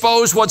can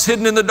expose what's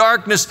hidden in the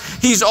darkness.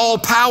 He's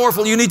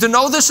all-powerful. You need to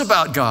know this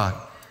about God.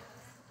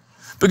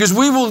 Because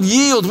we will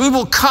yield, we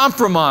will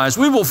compromise,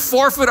 we will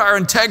forfeit our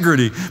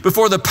integrity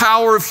before the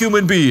power of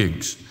human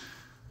beings,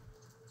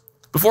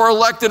 before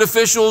elected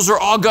officials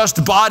or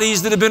august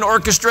bodies that have been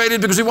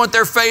orchestrated because we want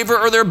their favor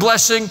or their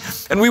blessing,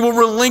 and we will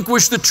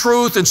relinquish the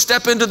truth and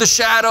step into the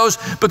shadows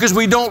because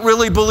we don't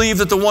really believe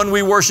that the one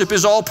we worship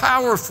is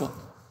all-powerful.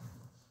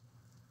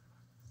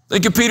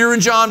 Think of Peter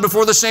and John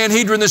before the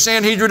Sanhedrin. The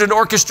Sanhedrin had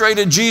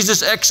orchestrated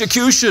Jesus'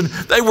 execution.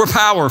 They were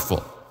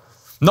powerful.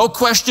 No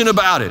question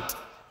about it.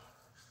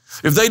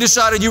 If they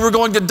decided you were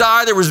going to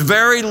die, there was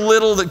very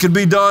little that could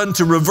be done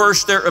to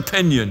reverse their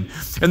opinion.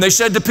 And they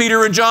said to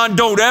Peter and John,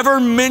 don't ever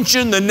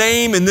mention the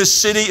name in this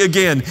city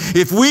again.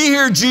 If we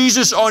hear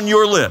Jesus on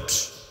your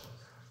lips.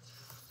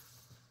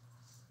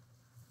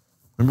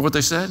 Remember what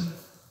they said?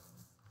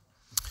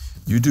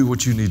 You do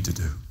what you need to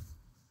do,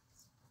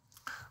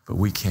 but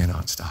we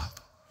cannot stop.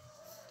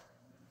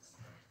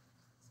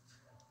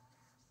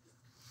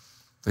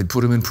 They'd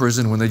put them in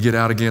prison. When they'd get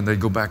out again, they'd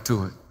go back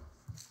to it.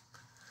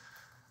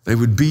 They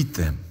would beat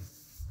them.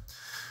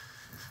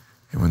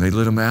 And when they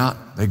let them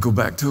out, they'd go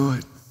back to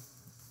it.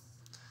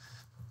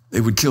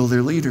 They would kill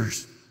their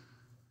leaders.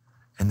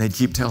 And they'd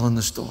keep telling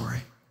the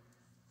story.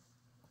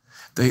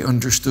 They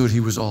understood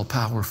he was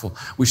all-powerful.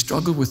 We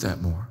struggle with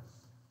that more.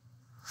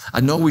 I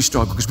know we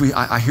struggle because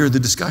I hear the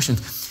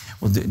discussions.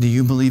 Well, do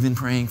you believe in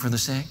praying for the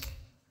sick?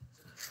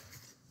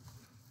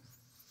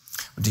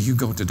 Do you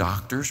go to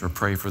doctors or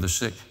pray for the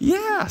sick?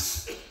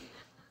 Yes.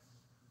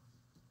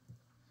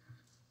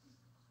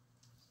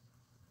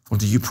 Well,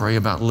 do you pray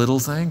about little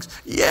things?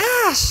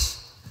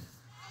 Yes.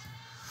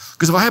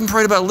 Because if I haven't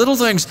prayed about little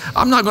things,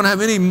 I'm not going to have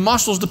any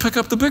muscles to pick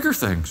up the bigger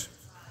things.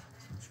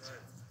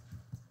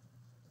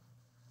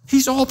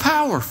 He's all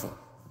powerful.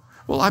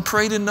 Well, I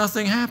prayed and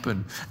nothing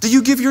happened. Do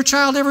you give your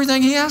child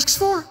everything he asks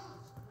for?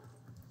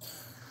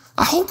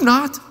 I hope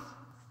not.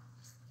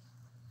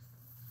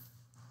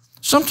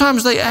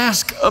 Sometimes they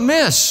ask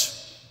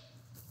amiss.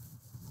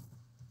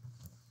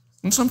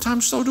 And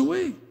sometimes so do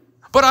we.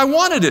 But I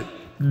wanted it.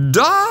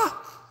 Duh.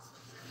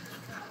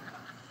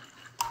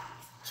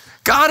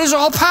 God is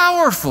all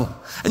powerful.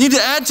 And you need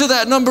to add to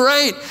that, number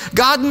 8,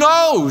 God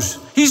knows.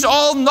 He's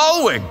all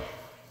knowing.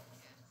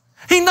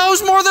 He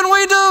knows more than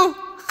we do.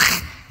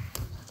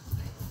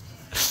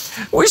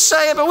 We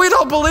say it, but we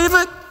don't believe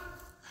it.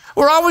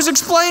 We're always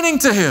explaining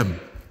to him.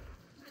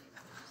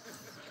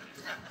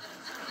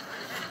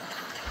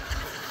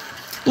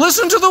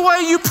 Listen to the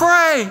way you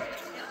pray.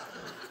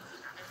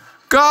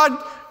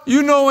 God,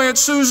 you know Aunt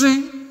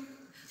Susie.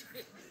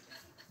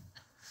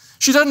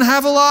 She doesn't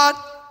have a lot.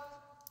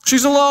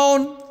 She's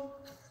alone.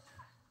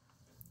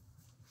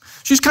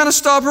 She's kind of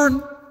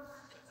stubborn.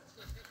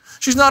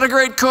 She's not a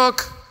great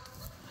cook.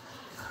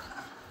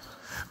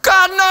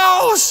 God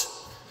knows.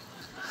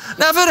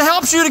 Now, if it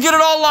helps you to get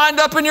it all lined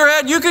up in your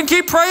head, you can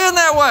keep praying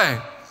that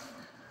way.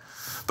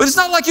 But it's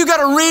not like you got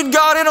to read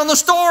God in on the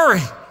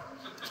story.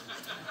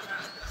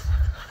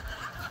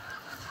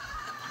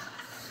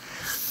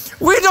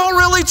 We don't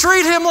really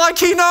treat him like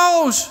he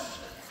knows.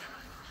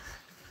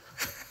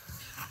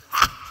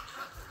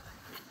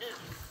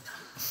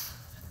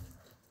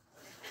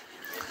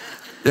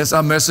 Yes,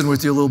 I'm messing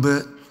with you a little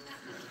bit.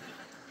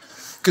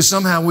 Because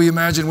somehow we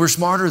imagine we're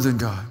smarter than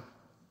God.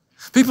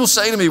 People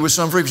say to me with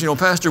some frequency,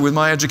 Pastor, with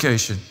my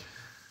education,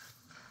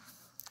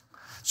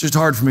 it's just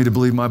hard for me to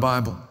believe my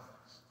Bible.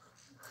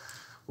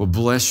 Well,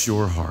 bless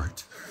your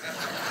heart.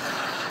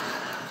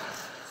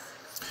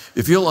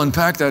 If you'll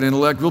unpack that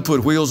intellect, we'll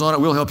put wheels on it,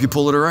 we'll help you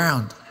pull it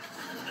around.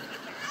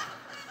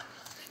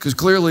 Because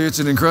clearly it's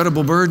an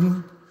incredible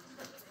burden.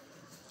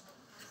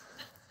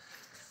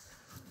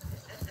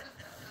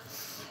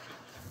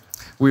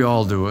 We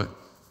all do it.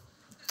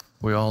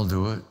 We all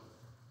do it.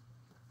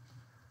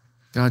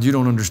 God, you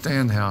don't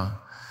understand how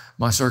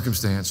my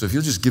circumstance, so if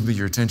you'll just give me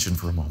your attention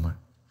for a moment,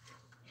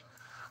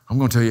 I'm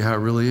going to tell you how it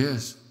really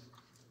is.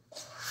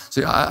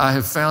 See, I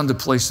have found a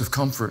place of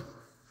comfort.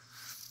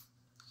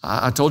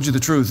 I told you the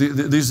truth.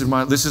 This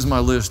is my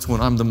list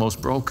when I'm the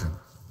most broken.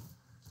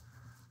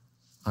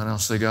 And I'll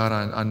say, God,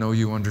 I know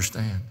you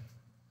understand.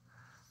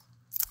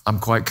 I'm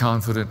quite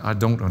confident I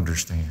don't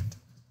understand.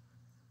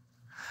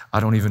 I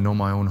don't even know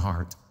my own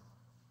heart.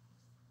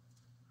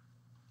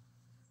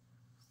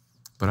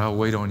 But I'll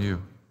wait on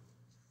you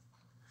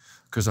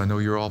because I know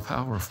you're all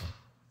powerful.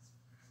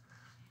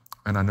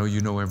 And I know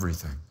you know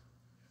everything.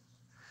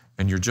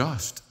 And you're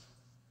just.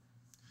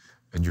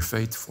 And you're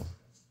faithful.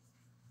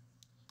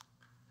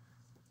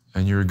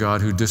 And you're a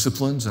God who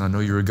disciplines, and I know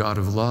you're a God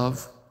of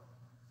love.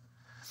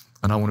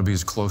 And I want to be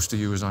as close to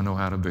you as I know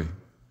how to be.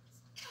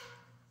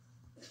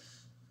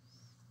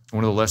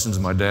 One of the lessons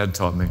my dad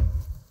taught me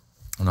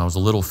when I was a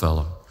little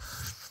fellow,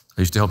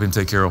 I used to help him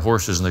take care of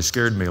horses, and they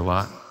scared me a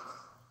lot.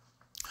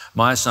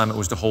 My assignment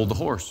was to hold the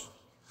horse.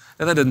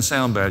 Now that doesn't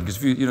sound bad,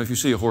 because if you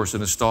see a horse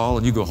in a stall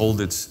and you go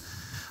hold its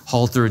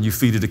halter and you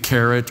feed it a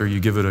carrot or you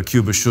give it a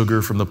cube of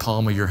sugar from the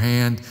palm of your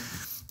hand,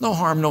 no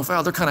harm, no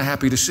foul. They're kind of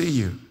happy to see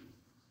you.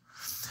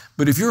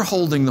 But if you're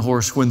holding the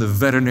horse when the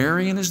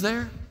veterinarian is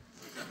there,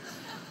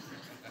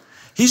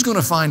 he's going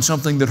to find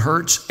something that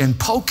hurts and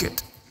poke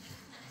it.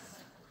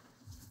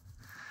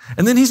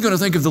 And then he's going to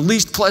think of the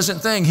least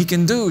pleasant thing he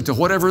can do to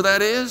whatever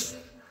that is.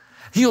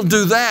 He'll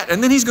do that,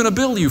 and then he's going to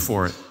bill you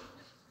for it.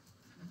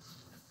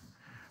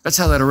 That's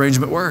how that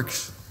arrangement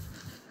works.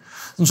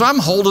 And so I'm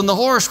holding the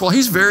horse while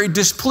he's very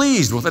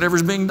displeased with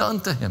whatever's being done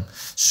to him,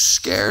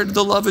 scared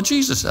the love of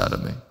Jesus out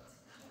of me.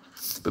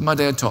 But my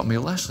dad taught me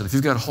a lesson. If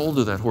you've got hold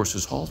of that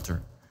horse's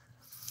halter,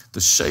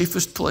 the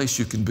safest place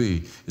you can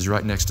be is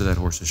right next to that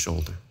horse's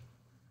shoulder.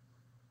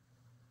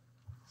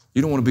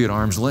 You don't want to be at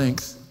arm's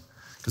length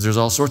because there's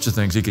all sorts of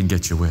things he can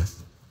get you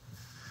with.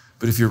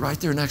 But if you're right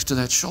there next to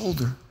that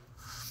shoulder,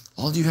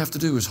 all you have to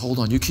do is hold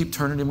on. You keep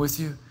turning him with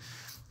you,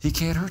 he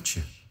can't hurt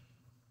you.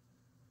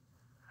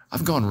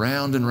 I've gone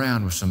round and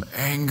round with some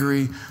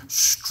angry,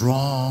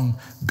 strong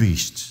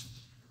beasts.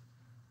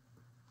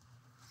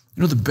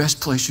 You know the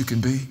best place you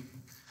can be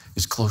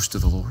is close to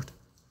the Lord.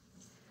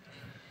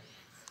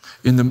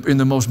 In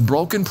the most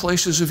broken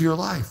places of your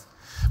life,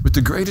 with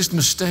the greatest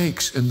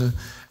mistakes and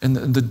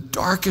the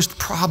darkest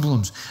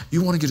problems,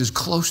 you want to get as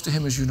close to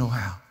him as you know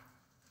how.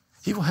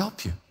 He will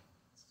help you.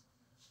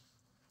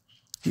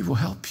 He will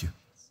help you.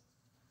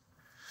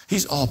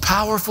 He's all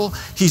powerful.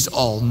 He's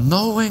all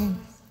knowing.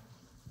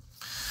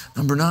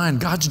 Number 9,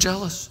 God's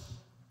jealous.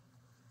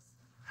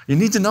 You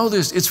need to know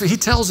this. He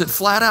tells it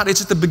flat out.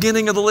 It's at the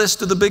beginning of the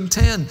list of the Big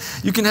 10.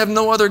 You can have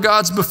no other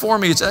gods before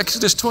me. It's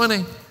Exodus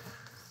 20.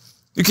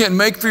 You can't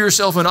make for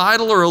yourself an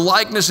idol or a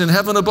likeness in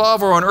heaven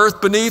above or on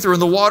earth beneath or in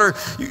the water.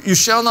 You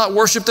shall not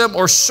worship them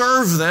or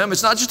serve them.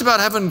 It's not just about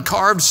having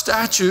carved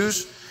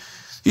statues.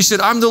 He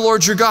said, I'm the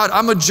Lord your God.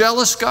 I'm a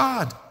jealous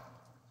God.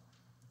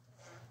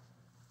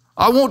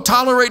 I won't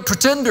tolerate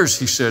pretenders,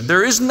 he said.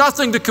 There is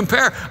nothing to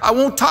compare. I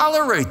won't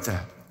tolerate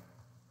that.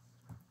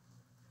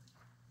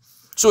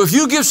 So if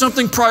you give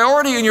something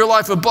priority in your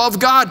life above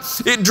God,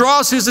 it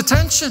draws his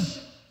attention.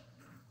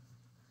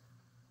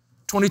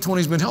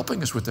 2020's been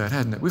helping us with that,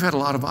 hasn't it? We've had a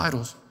lot of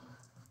idols.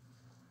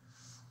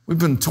 We've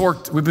been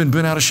torqued, we've been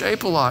bent out of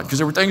shape a lot because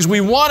there were things we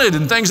wanted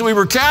and things that we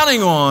were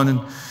counting on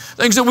and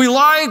things that we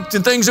liked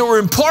and things that were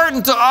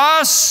important to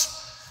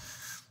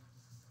us.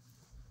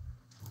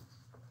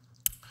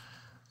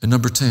 And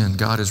number 10,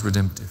 God is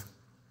redemptive.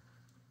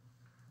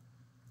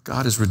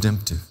 God is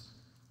redemptive.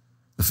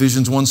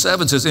 Ephesians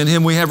 1:7 says, in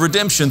him we have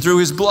redemption through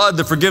his blood,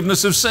 the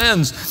forgiveness of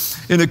sins,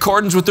 in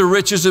accordance with the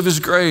riches of his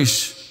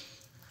grace.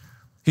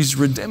 He's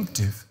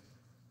redemptive.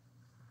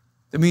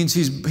 That means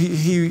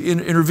he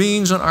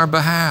intervenes on our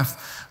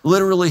behalf.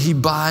 Literally, he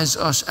buys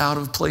us out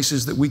of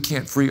places that we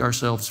can't free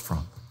ourselves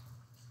from.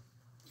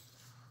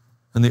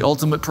 And the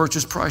ultimate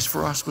purchase price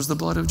for us was the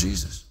blood of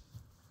Jesus.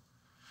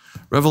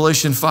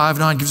 Revelation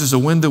 5:9 gives us a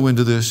window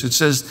into this. It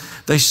says,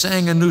 they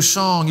sang a new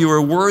song. You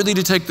are worthy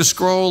to take the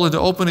scroll and to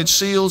open its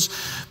seals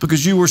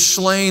because you were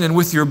slain, and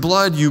with your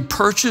blood you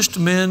purchased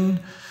men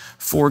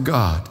for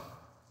God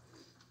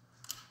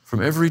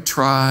from every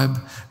tribe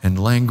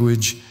and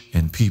language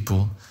and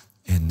people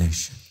and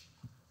nation.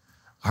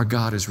 Our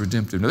God is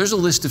redemptive. Now there's a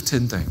list of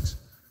 10 things.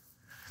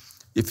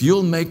 If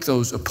you'll make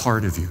those a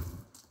part of you,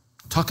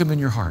 tuck them in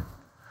your heart,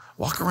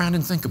 walk around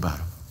and think about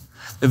them.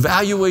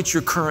 Evaluate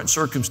your current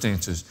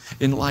circumstances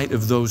in light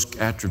of those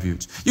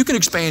attributes. You can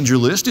expand your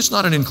list. It's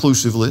not an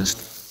inclusive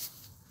list,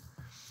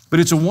 but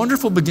it's a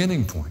wonderful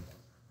beginning point.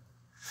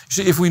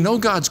 You see, if we know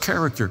God's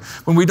character,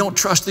 when we don't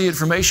trust the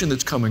information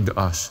that's coming to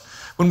us,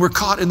 when we're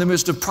caught in the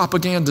midst of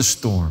propaganda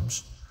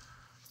storms,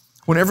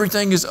 when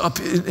everything is up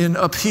in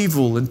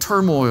upheaval and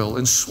turmoil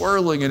and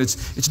swirling and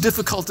it's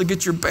difficult to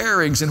get your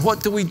bearings, and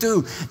what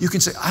do? You can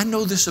say, I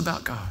know this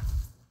about God.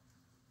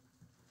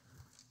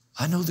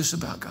 I know this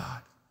about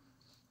God.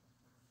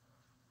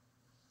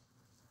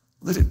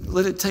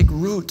 Let it take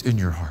root in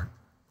your heart.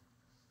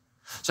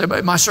 Say,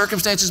 my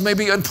circumstances may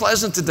be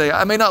unpleasant today.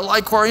 I may not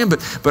like where I am,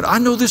 but I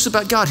know this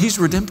about God. He's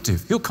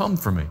redemptive. He'll come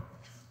for me.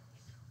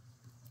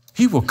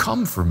 He will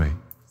come for me.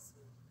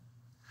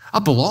 I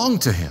belong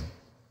to Him.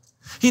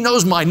 He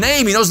knows my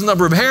name. He knows the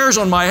number of hairs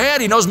on my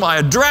head. He knows my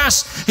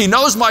address. He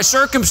knows my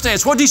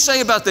circumstance. What did He say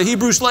about the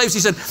Hebrew slaves?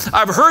 He said,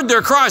 I've heard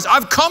their cries.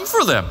 I've come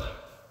for them.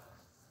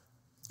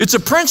 It's a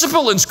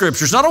principle in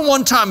Scripture. It's not a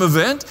one-time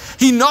event.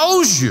 He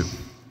knows you.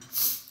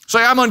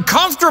 Say, I'm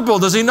uncomfortable.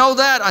 Does He know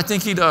that? I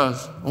think He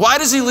does. Why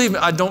does He leave me?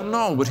 I don't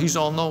know, but He's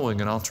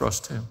all-knowing, and I'll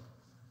trust Him.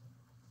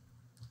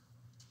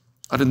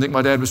 I didn't think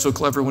my dad was so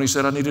clever when he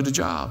said I needed a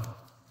job.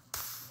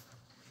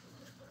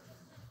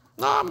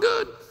 No, I'm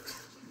good.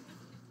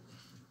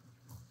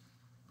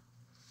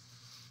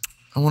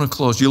 I want to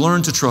close. You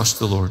learn to trust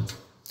the Lord.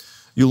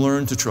 You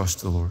learn to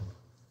trust the Lord.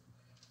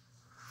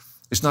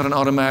 It's not an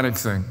automatic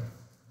thing.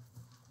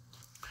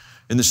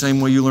 In the same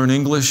way you learn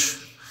English,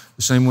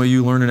 the same way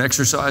you learn an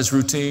exercise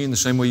routine, the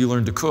same way you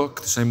learn to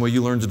cook, the same way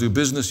you learn to do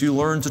business, you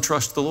learn to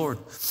trust the Lord.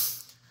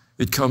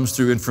 It comes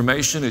through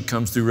information, it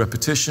comes through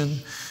repetition,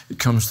 it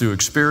comes through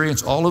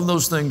experience. All of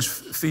those things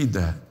feed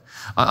that.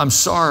 I'm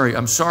sorry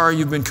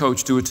you've been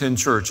coached to attend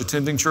church.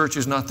 Attending church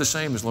is not the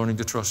same as learning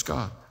to trust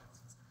God.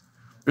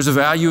 There's a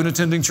value in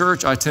attending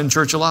church. I attend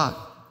church a lot.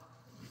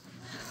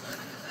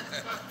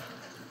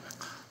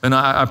 And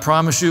I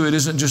promise you, it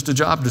isn't just a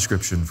job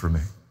description for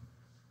me.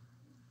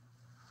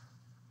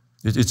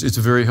 It's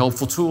a very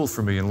helpful tool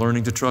for me in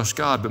learning to trust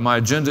God. But my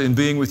agenda in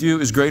being with you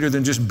is greater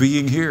than just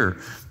being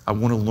here. I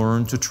want to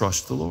learn to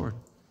trust the Lord.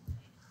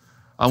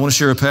 I want to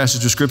share a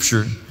passage of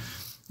Scripture.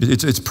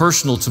 It's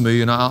personal to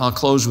me, and I'll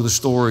close with a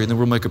story, and then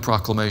we'll make a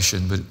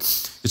proclamation. But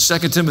it's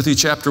 2 Timothy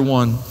chapter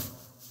 1.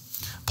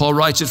 Paul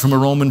writes it from a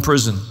Roman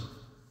prison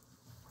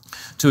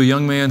to a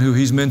young man who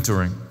he's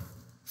mentoring.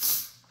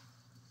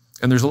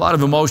 And there's a lot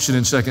of emotion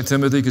in 2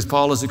 Timothy because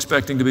Paul is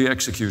expecting to be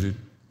executed.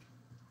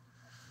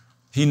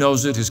 He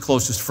knows it. His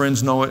closest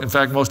friends know it. In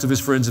fact, most of his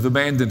friends have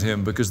abandoned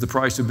him because the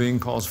price of being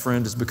Paul's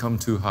friend has become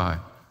too high.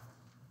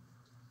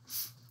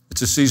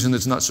 It's a season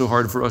that's not so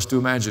hard for us to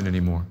imagine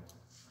anymore.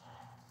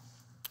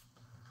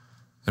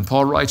 And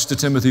Paul writes to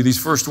Timothy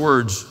these first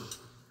words.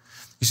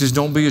 He says,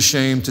 don't be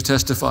ashamed to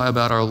testify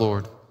about our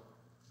Lord,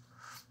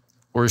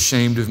 or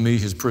ashamed of me,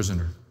 his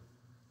prisoner.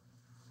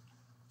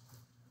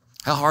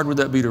 How hard would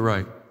that be to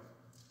write?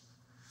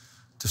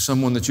 To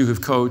someone that you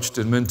have coached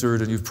and mentored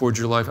and you've poured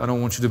your life, I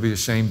don't want you to be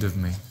ashamed of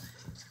me.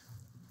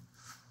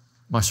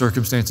 My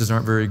circumstances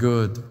aren't very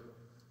good.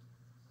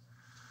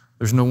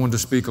 There's no one to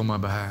speak on my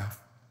behalf.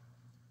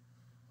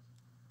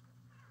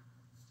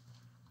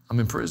 I'm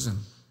in prison.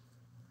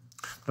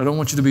 But I don't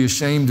want you to be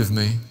ashamed of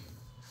me.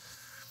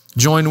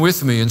 Join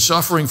with me in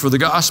suffering for the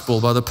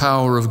gospel by the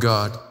power of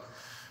God.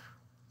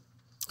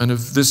 And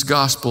of this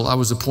gospel, I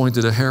was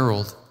appointed a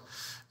herald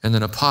and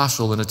an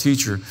apostle and a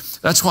teacher.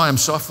 That's why I'm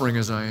suffering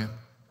as I am.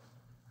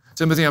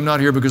 Timothy, I'm not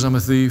here because I'm a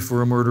thief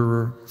or a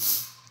murderer.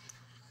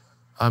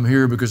 I'm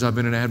here because I've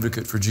been an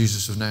advocate for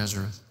Jesus of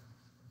Nazareth.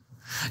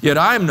 Yet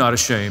I am not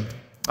ashamed.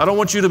 I don't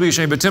want you to be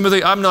ashamed, but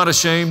Timothy, I'm not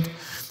ashamed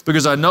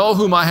because I know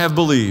whom I have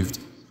believed,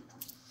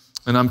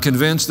 and I'm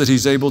convinced that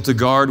He's able to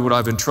guard what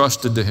I've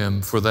entrusted to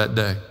Him for that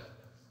day.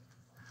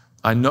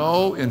 I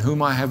know in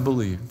whom I have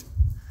believed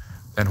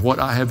and what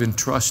I have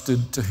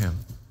entrusted to Him.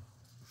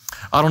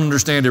 I don't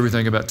understand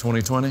everything about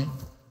 2020.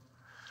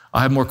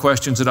 I have more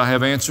questions than I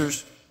have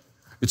answers.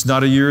 It's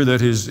not a year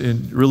that has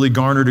really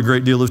garnered a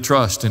great deal of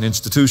trust in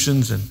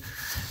institutions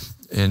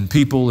and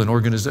people and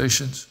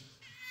organizations.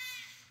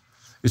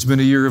 It's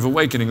been a year of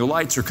awakening. The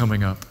lights are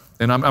coming up,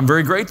 and I'm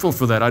very grateful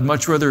for that. I'd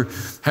much rather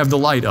have the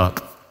light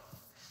up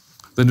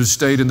than to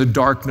stay in the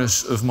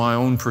darkness of my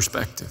own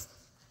perspective.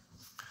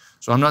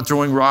 So I'm not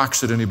throwing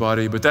rocks at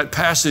anybody, but that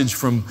passage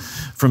from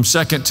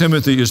 2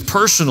 Timothy is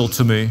personal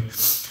to me.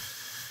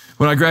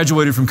 When I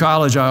graduated from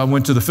college, I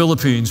went to the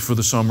Philippines for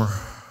the summer.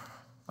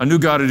 I knew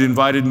God had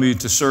invited me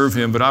to serve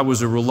Him, but I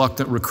was a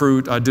reluctant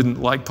recruit. I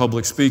didn't like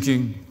public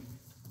speaking.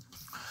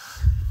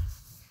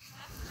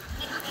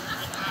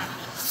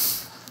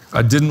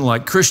 I didn't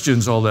like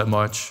Christians all that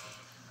much,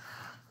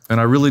 and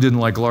I really didn't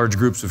like large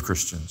groups of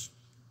Christians.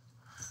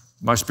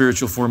 My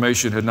spiritual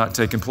formation had not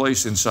taken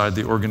place inside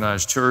the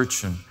organized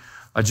church, and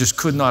I just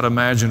could not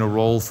imagine a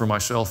role for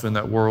myself in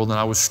that world, and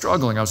I was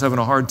struggling. I was having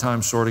a hard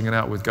time sorting it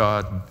out with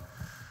God.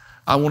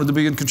 I wanted to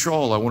be in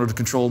control. I wanted to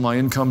control my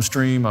income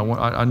stream.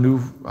 I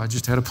knew I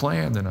just had a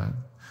plan, and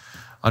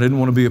I didn't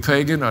want to be a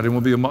pagan. I didn't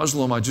want to be a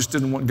Muslim. I just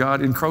didn't want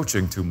God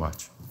encroaching too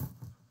much.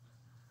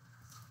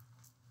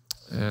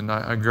 And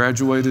I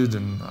graduated,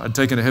 and I'd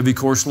taken a heavy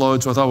course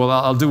load, so I thought, well,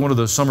 I'll do one of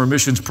the summer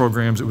missions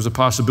programs. It was a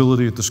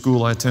possibility at the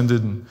school I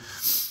attended, and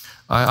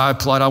I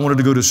applied. I wanted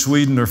to go to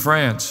Sweden or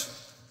France.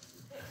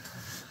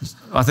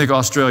 I think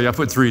Australia. I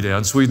put 3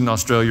 down: Sweden,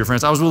 Australia,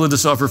 France. I was willing to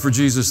suffer for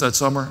Jesus that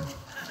summer.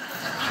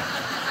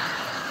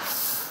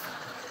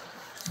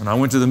 And I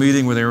went to the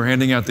meeting where they were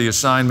handing out the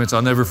assignments.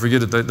 I'll never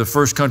forget it. The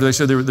first country, they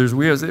said,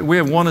 we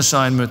have one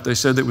assignment. They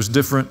said that was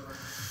different.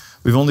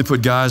 We've only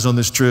put guys on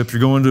this trip.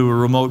 You're going to a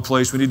remote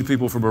place. We needed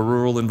people from a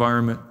rural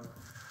environment.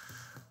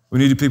 We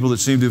needed people that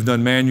seemed to have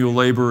done manual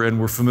labor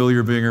and were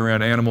familiar being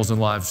around animals and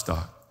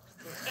livestock.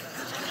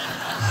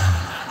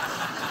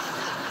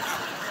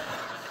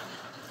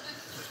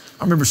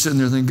 I remember sitting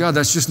there thinking, God,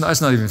 that's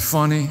not even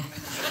funny.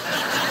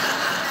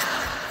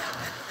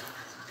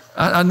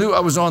 I knew I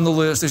was on the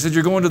list. They said,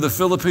 you're going to the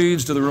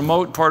Philippines, to the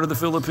remote part of the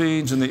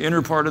Philippines and the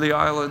inner part of the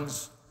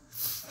islands.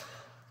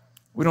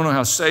 We don't know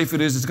how safe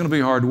it is. It's going to be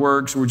hard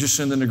work, so we're just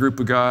sending a group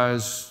of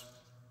guys.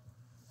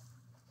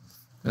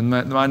 And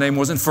my name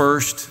wasn't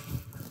first,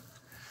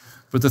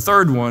 but the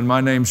third one, my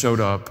name showed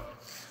up.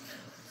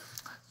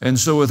 And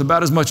so with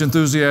about as much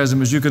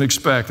enthusiasm as you can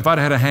expect, if I'd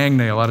had a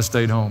hangnail, I'd have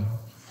stayed home.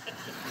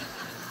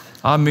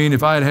 I mean,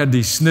 if I had had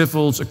these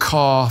sniffles, a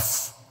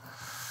cough,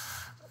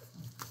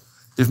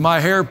 if my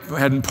hair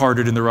hadn't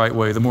parted in the right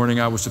way the morning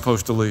I was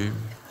supposed to leave.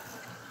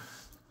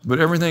 But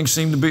everything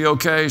seemed to be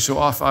okay, so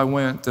off I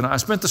went. And I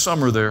spent the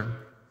summer there.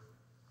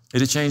 It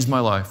had changed my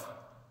life.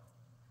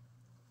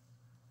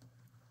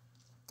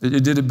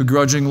 It did it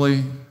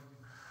begrudgingly.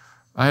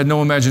 I had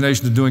no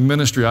imagination of doing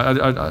ministry.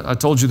 I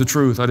told you the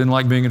truth. I didn't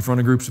like being in front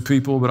of groups of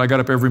people, but I got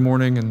up every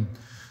morning, and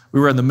we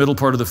were in the middle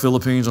part of the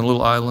Philippines on a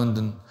little island,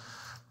 and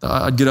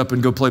I'd get up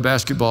and go play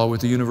basketball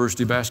with the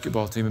university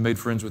basketball team and made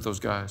friends with those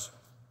guys.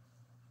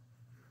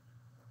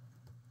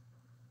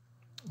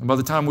 And by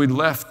the time we'd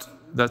left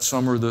that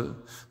summer, the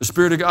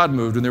Spirit of God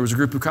moved, and there was a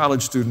group of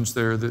college students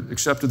there that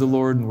accepted the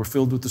Lord and were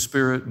filled with the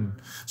Spirit, and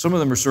some of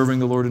them are serving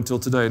the Lord until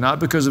today, not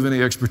because of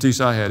any expertise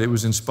I had. It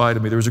was in spite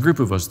of me. There was a group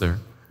of us there.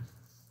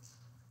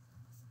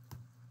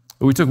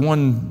 But we took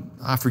one,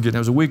 I forget, it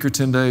was a week or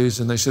 10 days,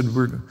 and they said,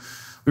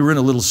 we were in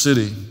a little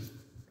city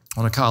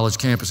on a college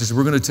campus. They said,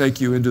 we're going to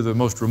take you into the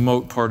most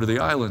remote part of the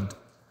island.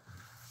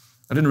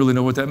 I didn't really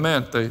know what that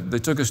meant. They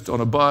took us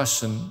on a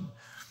bus, and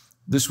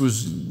this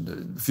was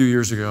a few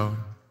years ago.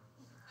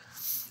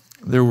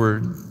 There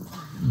were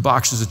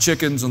boxes of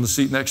chickens on the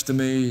seat next to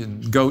me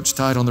and goats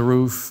tied on the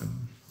roof and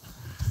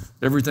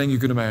everything you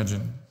could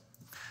imagine.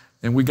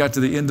 And we got to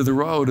the end of the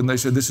road, and they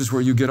said, this is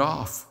where you get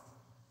off.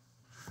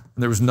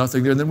 And there was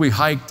nothing there. And then we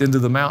hiked into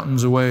the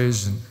mountains a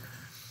ways, and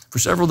for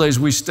several days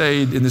we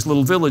stayed in this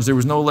little village. There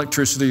was no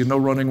electricity and no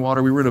running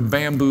water. We were in a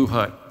bamboo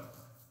hut.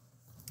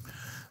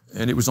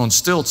 And it was on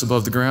stilts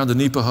above the ground, the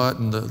nipa hut,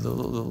 and the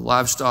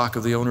livestock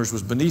of the owners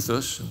was beneath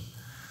us.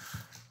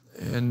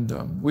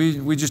 And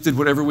we just did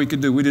whatever we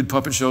could do. We did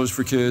puppet shows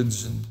for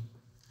kids and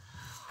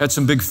had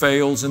some big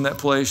fails in that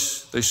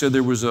place. They said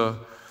there was a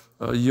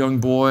young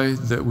boy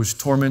that was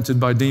tormented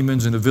by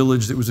demons in a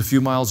village that was a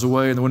few miles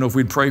away, and they wouldn't know if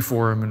we'd pray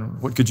for him,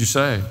 and what could you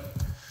say?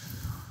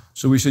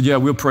 So we said, yeah,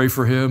 we'll pray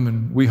for him,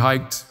 and we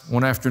hiked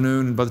one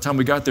afternoon, and by the time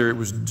we got there, it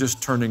was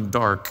just turning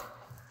dark.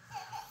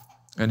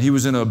 And he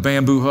was in a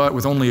bamboo hut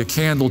with only a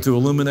candle to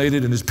illuminate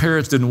it, and his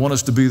parents didn't want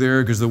us to be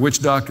there because the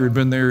witch doctor had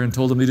been there and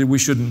told them we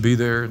shouldn't be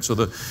there. And so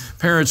the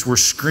parents were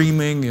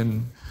screaming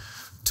in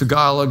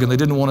Tagalog, and they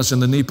didn't want us in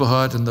the nipa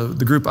hut, and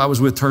the group I was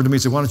with turned to me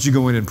and said, why don't you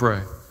go in and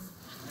pray?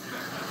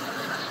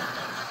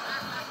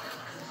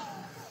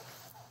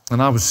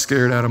 And I was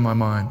scared out of my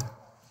mind.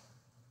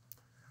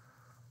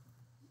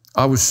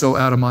 I was so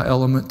out of my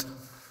element.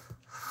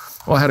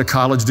 Well, I had a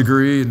college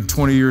degree and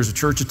 20 years of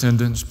church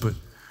attendance, but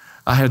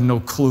I had no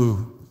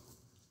clue.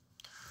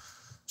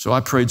 So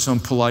I prayed some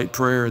polite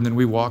prayer, and then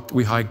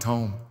we hiked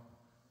home.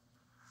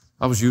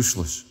 I was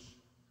useless.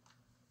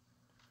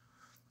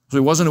 So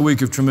it wasn't a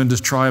week of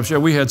tremendous triumphs. Yeah,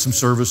 we had some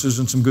services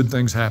and some good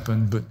things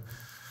happened, but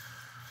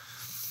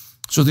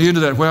so at the end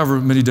of that, however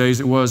many days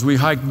it was, we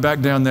hiked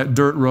back down that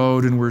dirt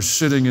road, and we're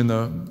sitting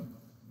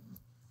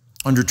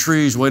under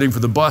trees waiting for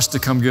the bus to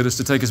come get us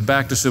to take us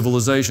back to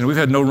civilization. We've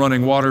had no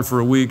running water for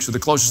a week, so the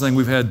closest thing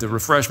we've had to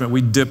refreshment,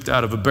 we dipped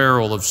out of a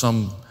barrel of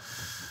some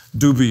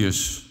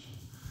dubious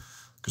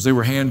because they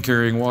were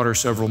hand-carrying water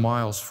several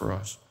miles for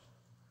us.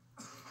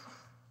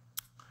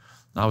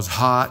 And I was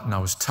hot and I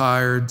was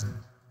tired.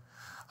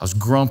 I was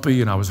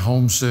grumpy and I was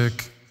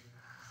homesick.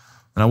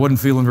 And I wasn't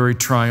feeling very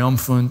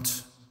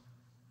triumphant.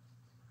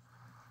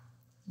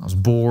 I was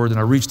bored, and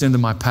I reached into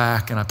my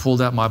pack and I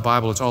pulled out my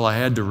Bible. It's all I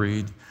had to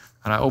read.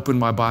 And I opened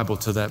my Bible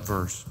to that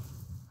verse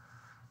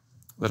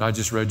that I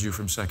just read you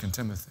from 2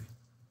 Timothy.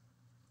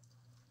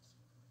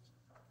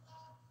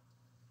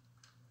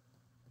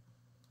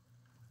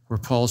 Where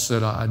Paul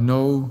said, I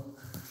know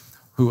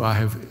who I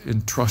have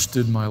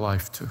entrusted my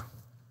life to.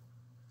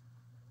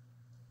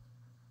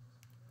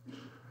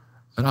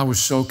 And I was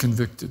so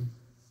convicted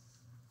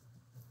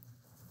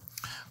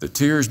that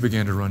tears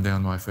began to run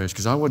down my face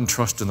because I wasn't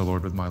trusting the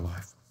Lord with my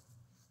life.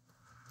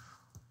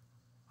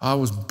 I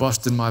was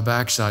busting my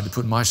backside to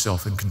put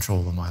myself in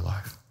control of my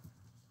life.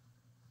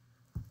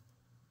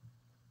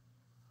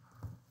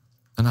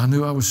 And I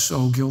knew I was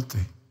so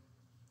guilty.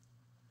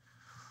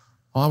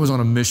 Well, I was on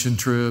a mission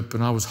trip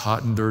and I was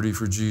hot and dirty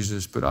for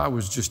Jesus, but I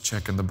was just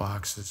checking the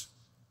boxes.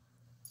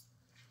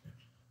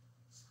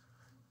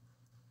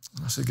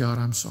 And I said, God,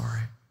 I'm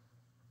sorry.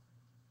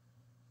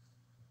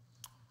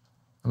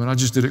 I mean, I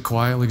just did it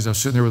quietly because I was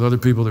sitting there with other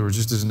people that were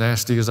just as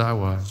nasty as I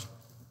was.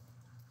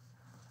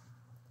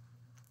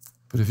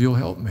 But if you'll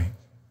help me,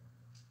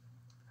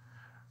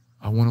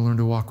 I want to learn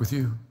to walk with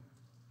you.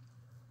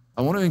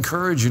 I want to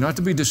encourage you not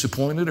to be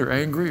disappointed or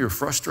angry or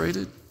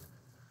frustrated.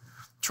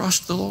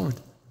 Trust the Lord.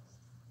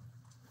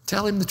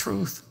 Tell him the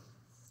truth.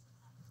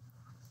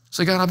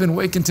 Say, God, I've been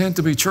way content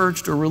to be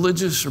churched or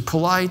religious or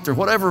polite or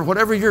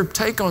whatever your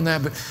take on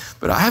that,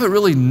 but I haven't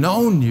really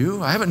known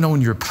you. I haven't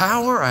known your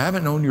power. I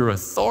haven't known your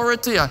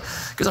authority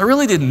because I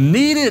really didn't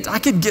need it. I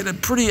could get a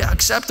pretty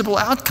acceptable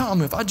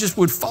outcome if I just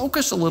would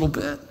focus a little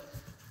bit.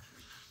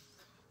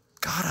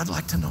 God, I'd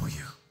like to know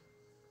you.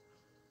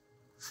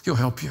 He'll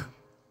help you.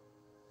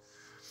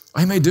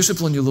 He may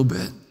discipline you a little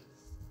bit.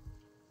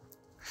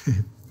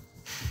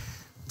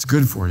 It's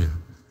good for you.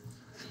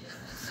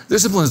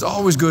 Discipline is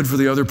always good for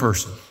the other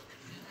person.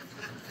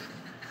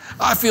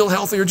 I feel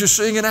healthier just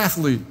seeing an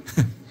athlete.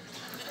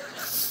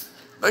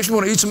 Makes me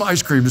want to eat some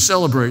ice cream to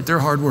celebrate their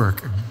hard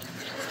work.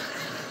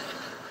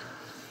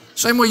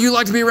 Same way you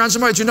like to be around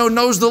somebody that you know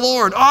knows the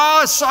Lord.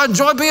 I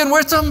enjoy being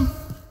with them.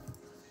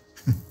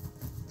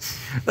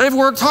 They've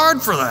worked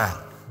hard for that.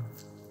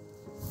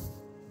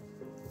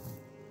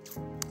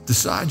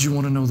 Decide you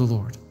want to know the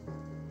Lord.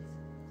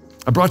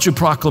 I brought you a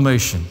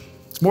proclamation.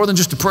 It's more than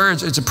just a prayer,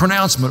 it's a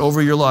pronouncement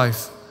over your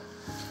life.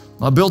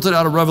 I built it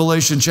out of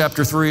Revelation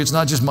chapter 3. It's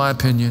not just my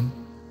opinion,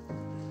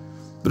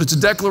 but it's a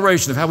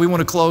declaration of how we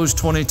want to close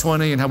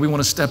 2020 and how we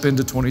want to step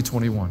into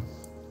 2021.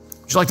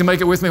 Would you like to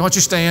make it with me? Why don't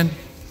you stand?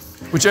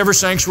 Whichever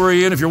sanctuary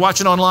you're in. If you're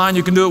watching online,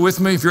 you can do it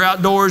with me. If you're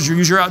outdoors, you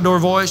use your outdoor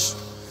voice.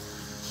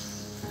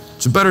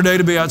 It's a better day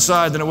to be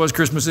outside than it was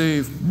Christmas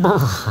Eve. Brr.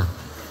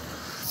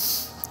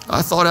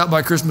 I thought out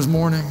by Christmas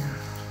morning.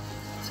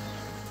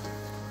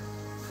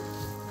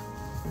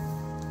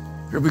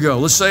 Here we go.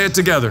 Let's say it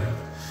together.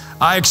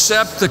 I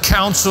accept the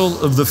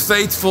counsel of the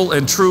faithful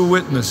and true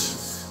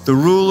witness, the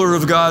ruler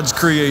of God's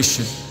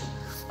creation.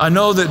 I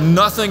know that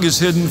nothing is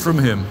hidden from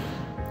him.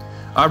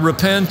 I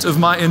repent of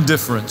my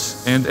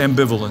indifference and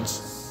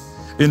ambivalence.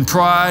 In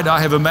pride,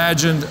 I have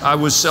imagined I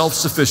was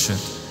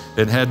self-sufficient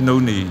and had no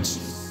needs.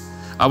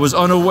 I was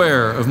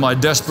unaware of my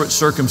desperate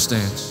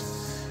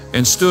circumstance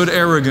and stood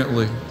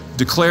arrogantly,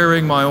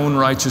 declaring my own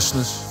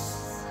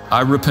righteousness.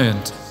 I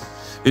repent.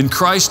 In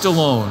Christ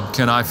alone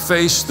can I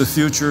face the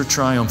future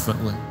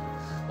triumphantly.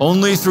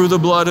 Only through the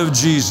blood of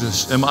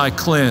Jesus am I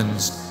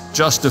cleansed,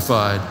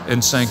 justified,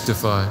 and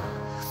sanctified.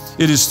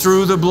 It is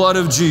through the blood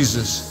of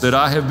Jesus that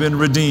I have been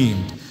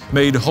redeemed,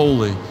 made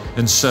holy,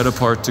 and set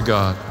apart to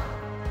God.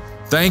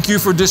 Thank you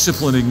for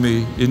disciplining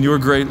me in your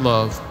great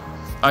love.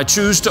 I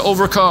choose to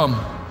overcome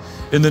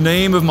in the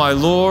name of my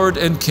Lord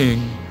and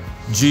King,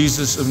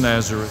 Jesus of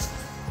Nazareth.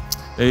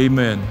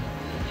 Amen.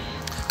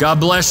 God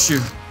bless you.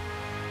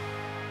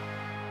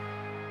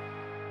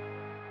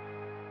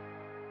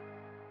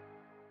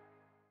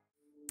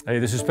 Hey,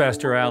 this is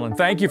Pastor Allen.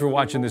 Thank you for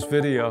watching this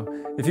video.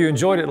 If you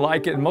enjoyed it,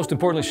 like it, and most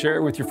importantly, share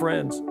it with your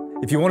friends.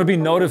 If you want to be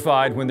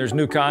notified when there's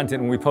new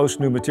content, when we post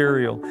new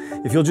material,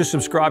 if you'll just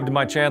subscribe to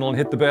my channel and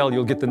hit the bell,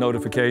 you'll get the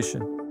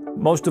notification.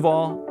 Most of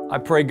all, I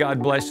pray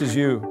God blesses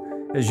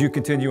you as you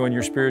continue on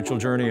your spiritual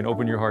journey and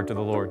open your heart to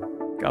the Lord.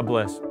 God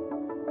bless.